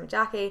a nice time with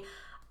Jacqui.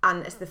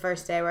 And it's the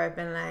first day where I've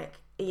been like,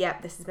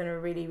 yep, this has been a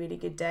really, really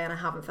good day, and I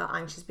haven't felt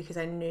anxious because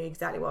I knew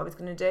exactly what I was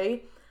going to do.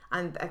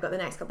 And I've got the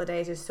next couple of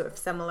days just sort of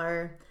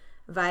similar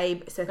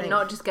vibe. So but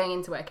not just going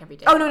into work every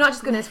day. Oh no, not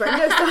just going into work.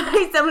 No,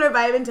 sorry, similar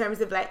vibe in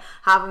terms of like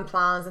having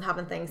plans and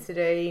having things to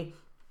do,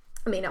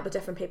 meeting up with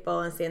different people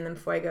and seeing them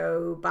before I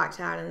go back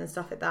to Ireland and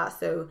stuff like that.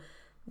 So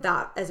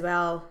that as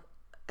well,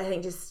 I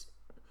think just,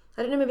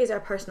 I don't know, maybe it's our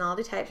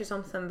personality types or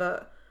something,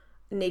 but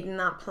needing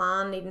that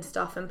plan, needing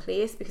stuff in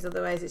place, because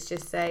otherwise it's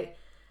just like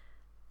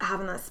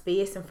having that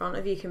space in front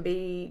of you can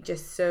be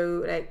just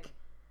so like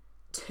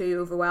too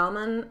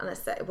overwhelming, and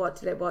it's like what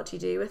do you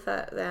do with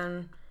it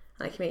then,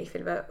 and it can make you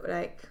feel a bit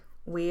like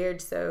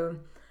weird. So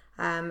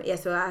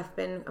so I've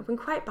been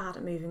quite bad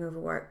at moving over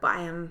work, but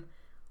I am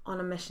on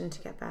a mission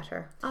to get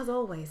better, as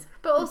always.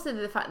 But also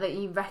the fact that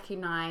you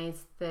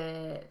recognise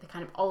the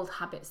kind of old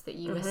habits that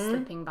you were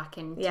slipping back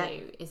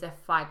into is a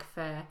flag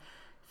for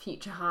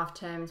future half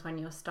terms, when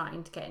you're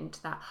starting to get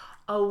into that,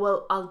 oh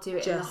well, I'll do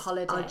it in the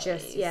holidays.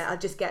 I'll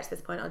just get to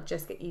this point,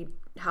 you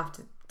have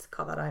to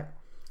cut that out.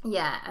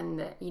 Yeah, and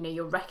that,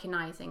 you're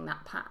recognising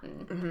that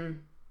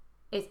pattern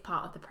is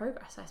part of the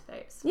progress, I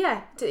suppose.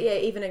 Yeah,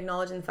 even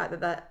acknowledging the fact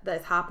that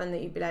it's happened,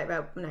 that you'd be like,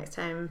 well, next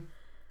time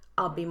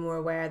I'll be more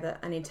aware that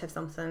I need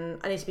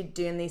to be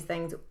doing these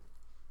things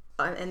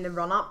in the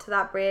run up to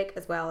that break,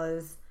 as well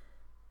as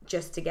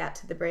just to get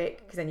to the break,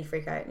 because then you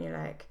freak out and you're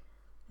like,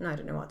 no, I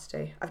don't know what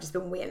to do. I've just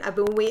been waiting. I've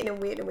been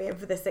waiting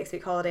for this 6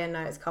 week holiday, and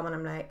now it's coming.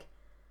 I'm like,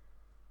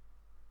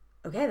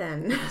 okay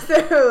then.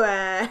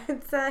 So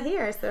it's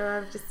here.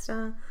 So I've just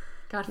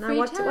God, now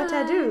what do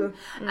I do?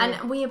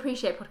 And we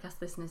appreciate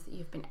podcast listeners that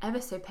you've been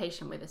ever so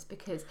patient with us,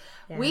 because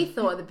we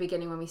thought at the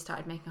beginning when we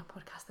started making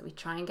our podcast that we'd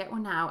try and get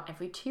one out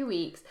every 2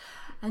 weeks,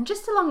 and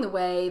just along the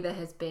way there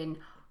has been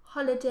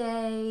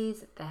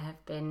holidays, there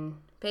have been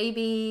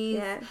babies,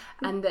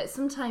 and that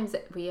sometimes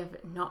we have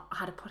not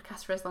had a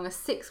podcast for as long as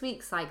 6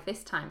 weeks like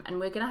this time, and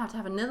we're going to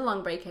have another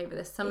long break over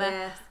the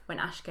summer when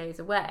Ash goes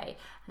away,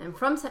 and then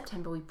from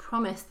September we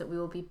promise that we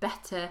will be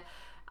better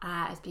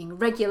as being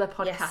regular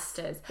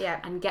podcasters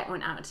and get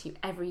one out to you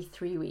every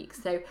 3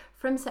 weeks. So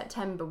from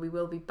September we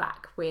will be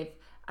back with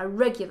a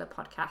regular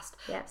podcast.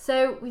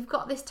 So we've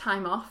got this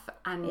time off,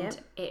 and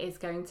it is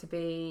going to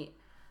be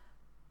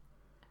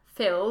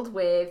filled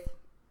with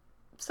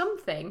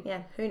something.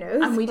 Yeah, who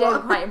knows? And we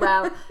don't quite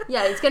well.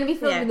 Yeah, it's going to be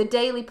filled with the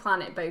Daily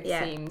Planet, both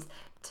seems,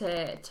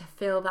 to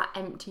fill that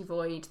empty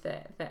void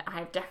that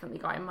I've definitely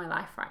got in my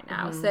life right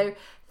now. So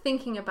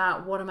thinking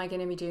about what am I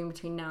going to be doing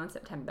between now and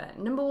September.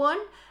 Number one,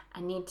 I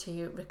need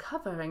to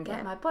recover and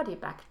get my body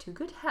back to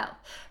good health,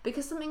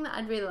 because something that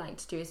I'd really like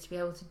to do is to be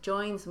able to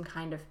join some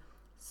kind of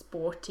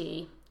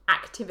sporty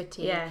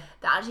activity that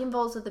actually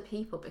involves other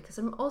people, because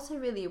I'm also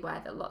really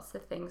aware that lots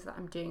of things that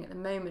I'm doing at the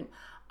moment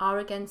are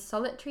against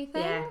solitary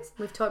things. Yeah,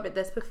 we've talked about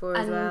this before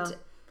as well.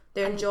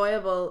 They're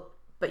enjoyable,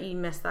 but you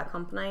miss that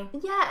company.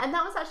 Yeah, and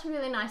that was actually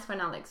really nice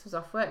when Alex was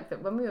off work,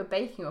 that when we were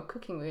baking or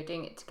cooking, we were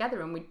doing it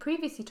together. And we'd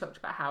previously talked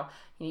about how,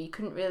 you know, you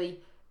couldn't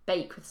really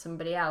bake with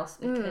somebody else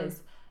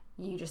because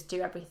you just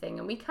do everything.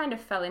 And we kind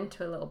of fell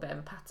into a little bit of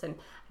a pattern.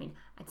 I mean,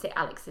 I'd say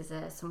Alex is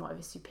somewhat of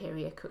a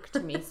superior cook to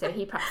me, so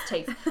he perhaps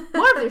takes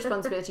more of the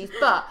responsibilities.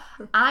 But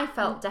I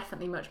felt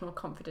definitely much more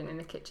confident in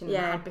the kitchen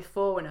than I had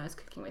before when I was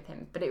cooking with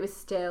him. But it was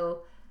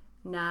still,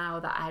 now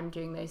that I'm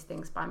doing those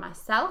things by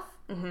myself,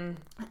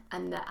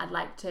 and that I'd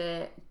like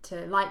to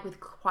like with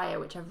choir,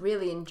 which I've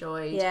really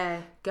enjoyed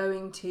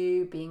going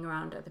to, being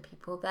around other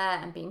people there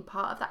and being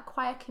part of that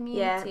choir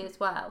community as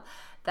well,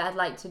 that I'd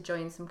like to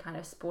join some kind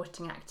of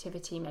sporting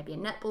activity, maybe a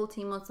netball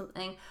team or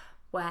something,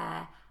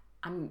 where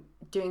I'm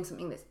doing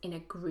something that's in a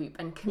group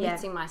and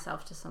committing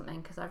myself to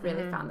something, because I've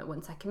really found that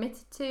once I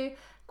committed to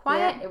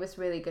choir, it was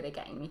really good at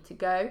getting me to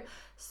go.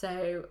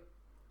 So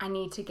I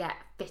need to get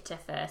fitter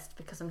first,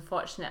 because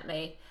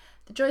unfortunately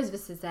the joys of a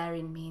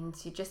cesarean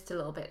means you're just a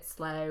little bit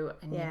slow,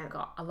 and you've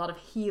got a lot of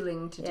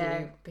healing to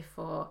do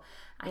before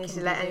I can. You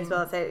should let as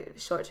well say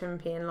short-term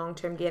pain,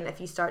 long-term gain. If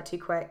you start too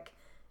quick,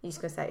 you're just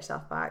going to set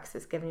yourself back, so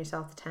it's giving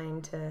yourself the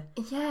time to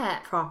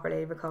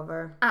properly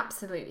recover.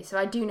 Absolutely. So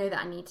I do know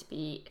that I need to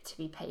be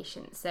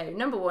patient. So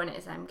number one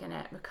is I'm going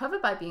to recover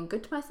by being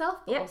good to myself,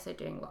 but also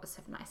doing lots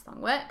of nice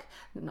long walks.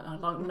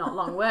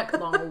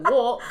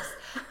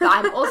 But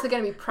I'm also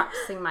going to be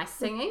practicing my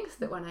singing, so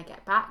that when I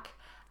get back,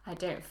 I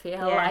don't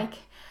feel like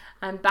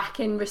I'm back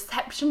in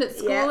reception at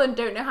school and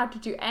don't know how to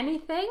do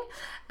anything.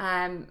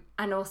 And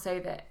also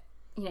that,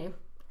 you know,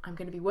 I'm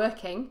going to be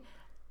working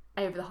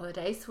over the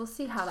holidays, so we'll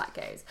see how that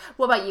goes.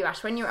 What about you,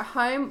 Ash? When you're at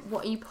home,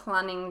 what are you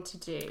planning to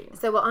do?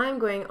 So, well, I'm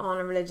going on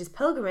a religious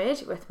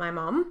pilgrimage with my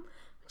mum,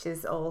 which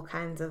is all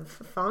kinds of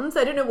fun. So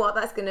I don't know what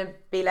that's going to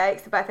be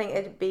like, but I think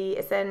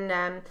it's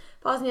in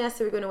Bosnia,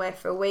 so we're going away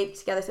for a week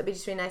together, so it'll be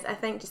just really nice. I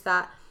think just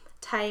that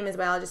time as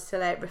well, just to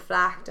like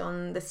reflect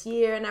on this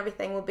year and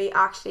everything, will be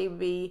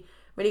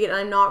really good. And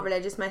I'm not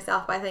religious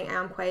myself, but I think I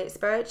am quite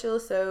spiritual,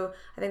 so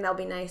I think that'll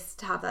be nice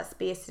to have that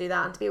space to do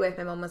that, and to be with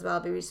my mum as well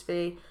will be just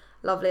really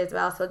lovely as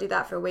well. So I'll do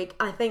that for a week.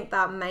 I think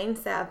that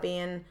mindset of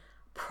being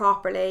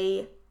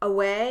properly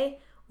away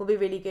will be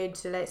really good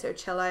to like sort of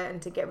chill out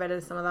and to get rid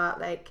of some of that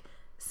like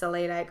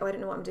silly like, oh, I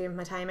don't know what I'm doing with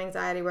my time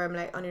anxiety, where I'm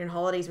like on your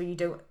holidays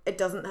where it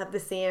doesn't have the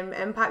same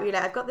impact. You're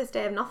like, I've got this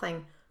day of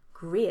nothing,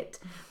 great.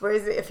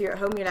 Whereas if you're at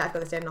home, you're like, I've got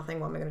this day of nothing,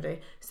 what am I going to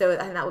do? So I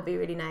think that would be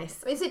really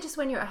nice. Is it just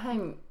when you're at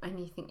home and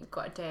you think you've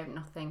got a day of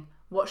nothing,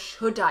 what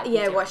should I be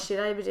doing? What should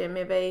I be doing?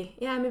 Maybe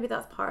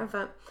that's part of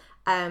it.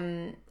 So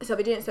I'm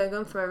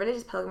going for my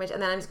religious pilgrimage,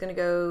 and then I'm just going to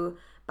go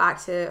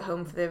back to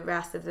home for the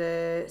rest of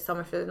the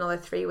summer for another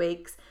 3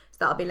 weeks. So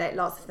that'll be like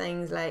lots of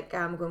things, like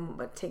I'm going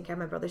to take care of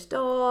my brother's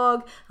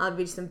dog, I'll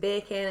do some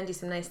baking and do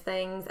some nice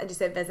things, and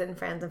just visiting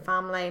friends and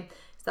family.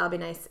 So that'll be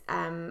nice,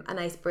 a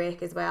nice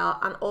break as well.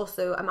 And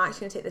also I'm actually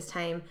going to take this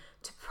time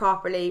to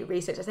properly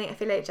research. I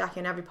feel like Jacqui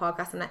on every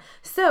podcast, I'm like,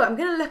 so I'm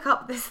going to look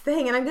up this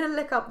thing, and I'm going to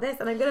look up this,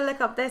 and I'm going to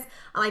look up this,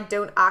 and I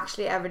don't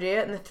actually ever do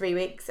it in the 3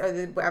 weeks or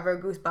whatever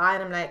goes by,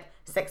 and I'm like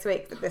 6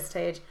 weeks at this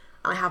stage,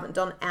 and I haven't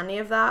done any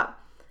of that.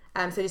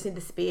 So I just need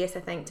the space, I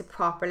think, to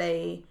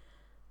properly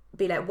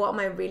be like, what am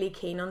I really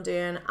keen on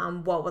doing,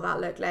 and what will that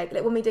look like?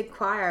 Like when we did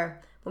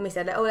choir, when we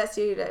said like, oh,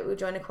 we'll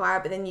join a choir,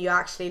 but then you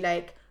actually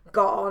like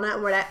got on it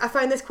and we're like, I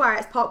found this choir,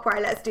 it's pop choir,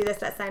 let's do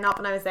this, let's sign up.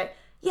 And I was like,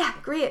 yeah,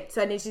 great.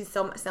 So I need to do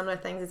some similar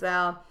things as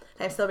well.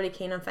 I'm still really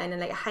keen on finding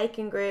like a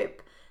hiking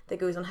group that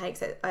goes on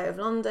hikes out of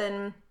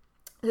London.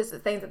 Just the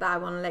things that I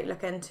want to like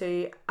look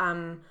into,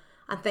 and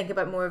think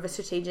about more of a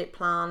strategic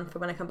plan for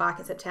when I come back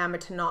in September,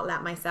 to not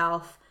let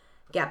myself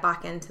get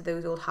back into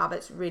those old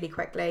habits really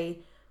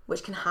quickly,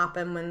 which can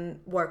happen when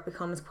work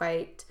becomes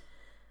quite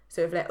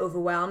sort of like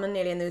overwhelming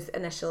nearly in those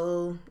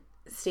initial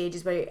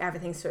stages where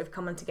everything's sort of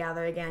coming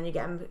together again. You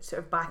get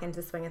sort of back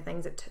into the swing of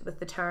things with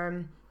the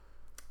term.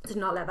 To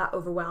not let that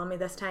overwhelm me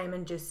this time,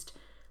 and just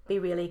be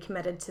really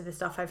committed to the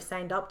stuff I've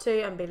signed up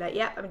to, and be like,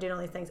 yep, I'm doing all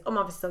these things. I'm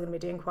obviously still going to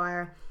be doing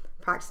choir,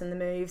 practicing the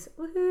moves.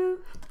 Woohoo!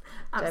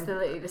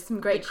 Absolutely, there's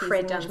some great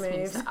cheesy dance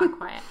moves that are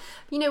quiet.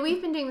 You know,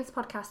 we've been doing this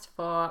podcast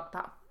for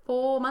about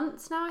 4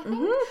 months now, I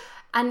think.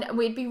 And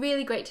it'd be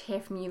really great to hear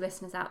from you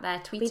listeners out there,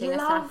 tweeting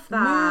us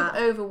at Move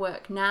Over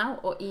Work Now,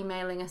 or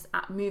emailing us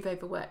at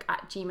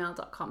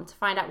moveoverwork@gmail.com to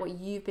find out what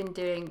you've been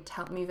doing to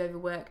help move over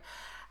work.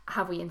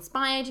 Have we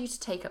inspired you to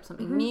take up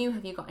something new?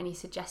 Have you got any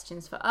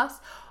suggestions for us?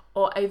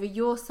 Or over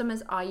your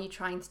summers, are you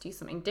trying to do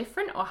something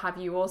different? Or have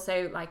you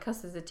also, like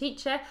us as a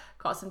teacher,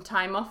 got some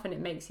time off and it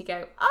makes you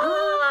go,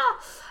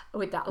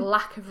 with that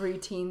lack of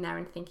routine there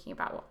and thinking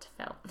about what to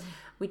fill?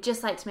 We'd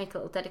just like to make a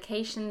little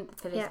dedication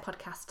for this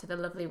podcast to the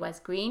lovely Wes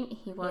Green.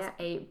 He was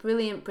a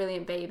brilliant,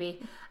 brilliant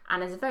baby.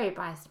 And as a very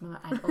biased mum,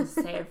 I'd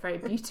also say a very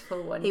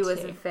beautiful one He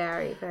was a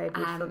very, very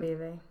beautiful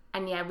baby.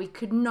 And yeah, we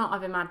could not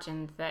have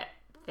imagined that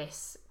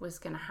this was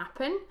going to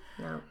happen.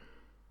 No.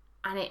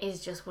 And it is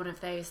just one of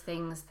those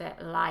things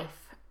that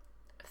life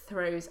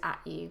throws at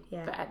you.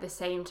 Yeah. But at the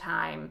same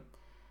time,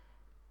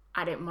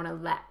 I don't want to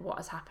let what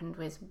has happened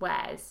with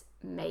Wes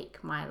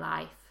make my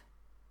life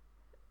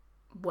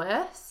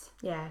worse.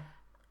 Yeah.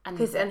 And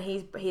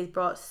he's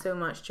brought so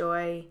much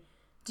joy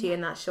to you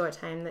in that short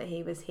time that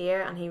he was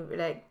here. And he,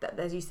 like,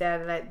 as you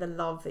said, like the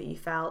love that you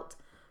felt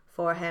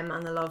for him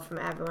and the love from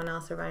everyone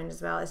else around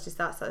as well. It's just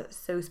that's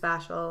so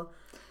special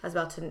as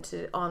well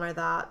to honour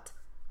that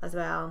as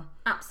well.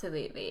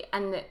 Absolutely.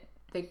 And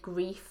the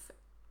grief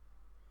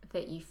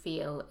that you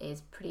feel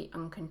is pretty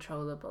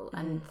uncontrollable.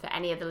 And for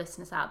any of the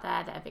listeners out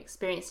there that have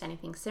experienced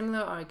anything similar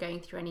or are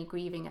going through any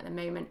grieving at the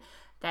moment,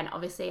 then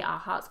obviously our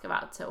hearts go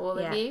out to all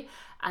of you.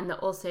 And that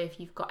also, if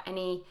you've got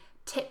any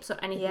tips or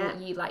anything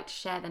that you'd like to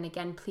share, then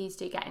again, please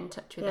do get in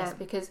touch with us,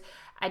 because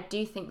I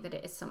do think that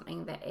it is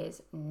something that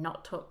is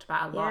not talked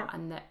about a lot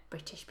and that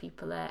British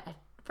people are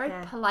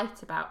very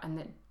polite about, and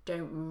that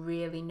don't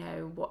really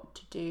know what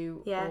to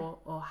do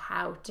or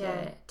how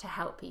to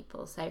help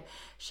people. So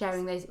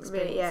sharing those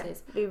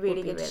experiences be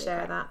really good to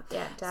share that.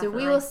 Yeah, definitely. So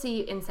we will see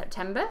you in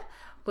September.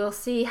 We'll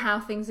see how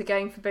things are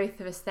going for both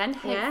of us then.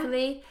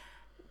 Hopefully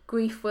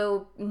grief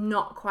will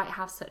not quite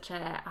have such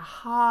a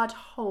hard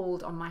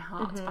hold on my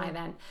heart by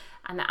then,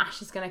 and that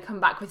Ash is going to come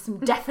back with some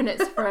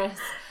definites for us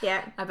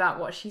about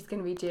what she's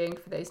going to be doing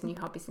for those new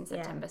hobbies in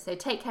September. So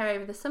take care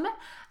over the summer,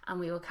 and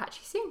we will catch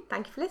you soon.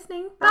 Thank you for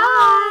listening.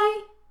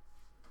 Bye.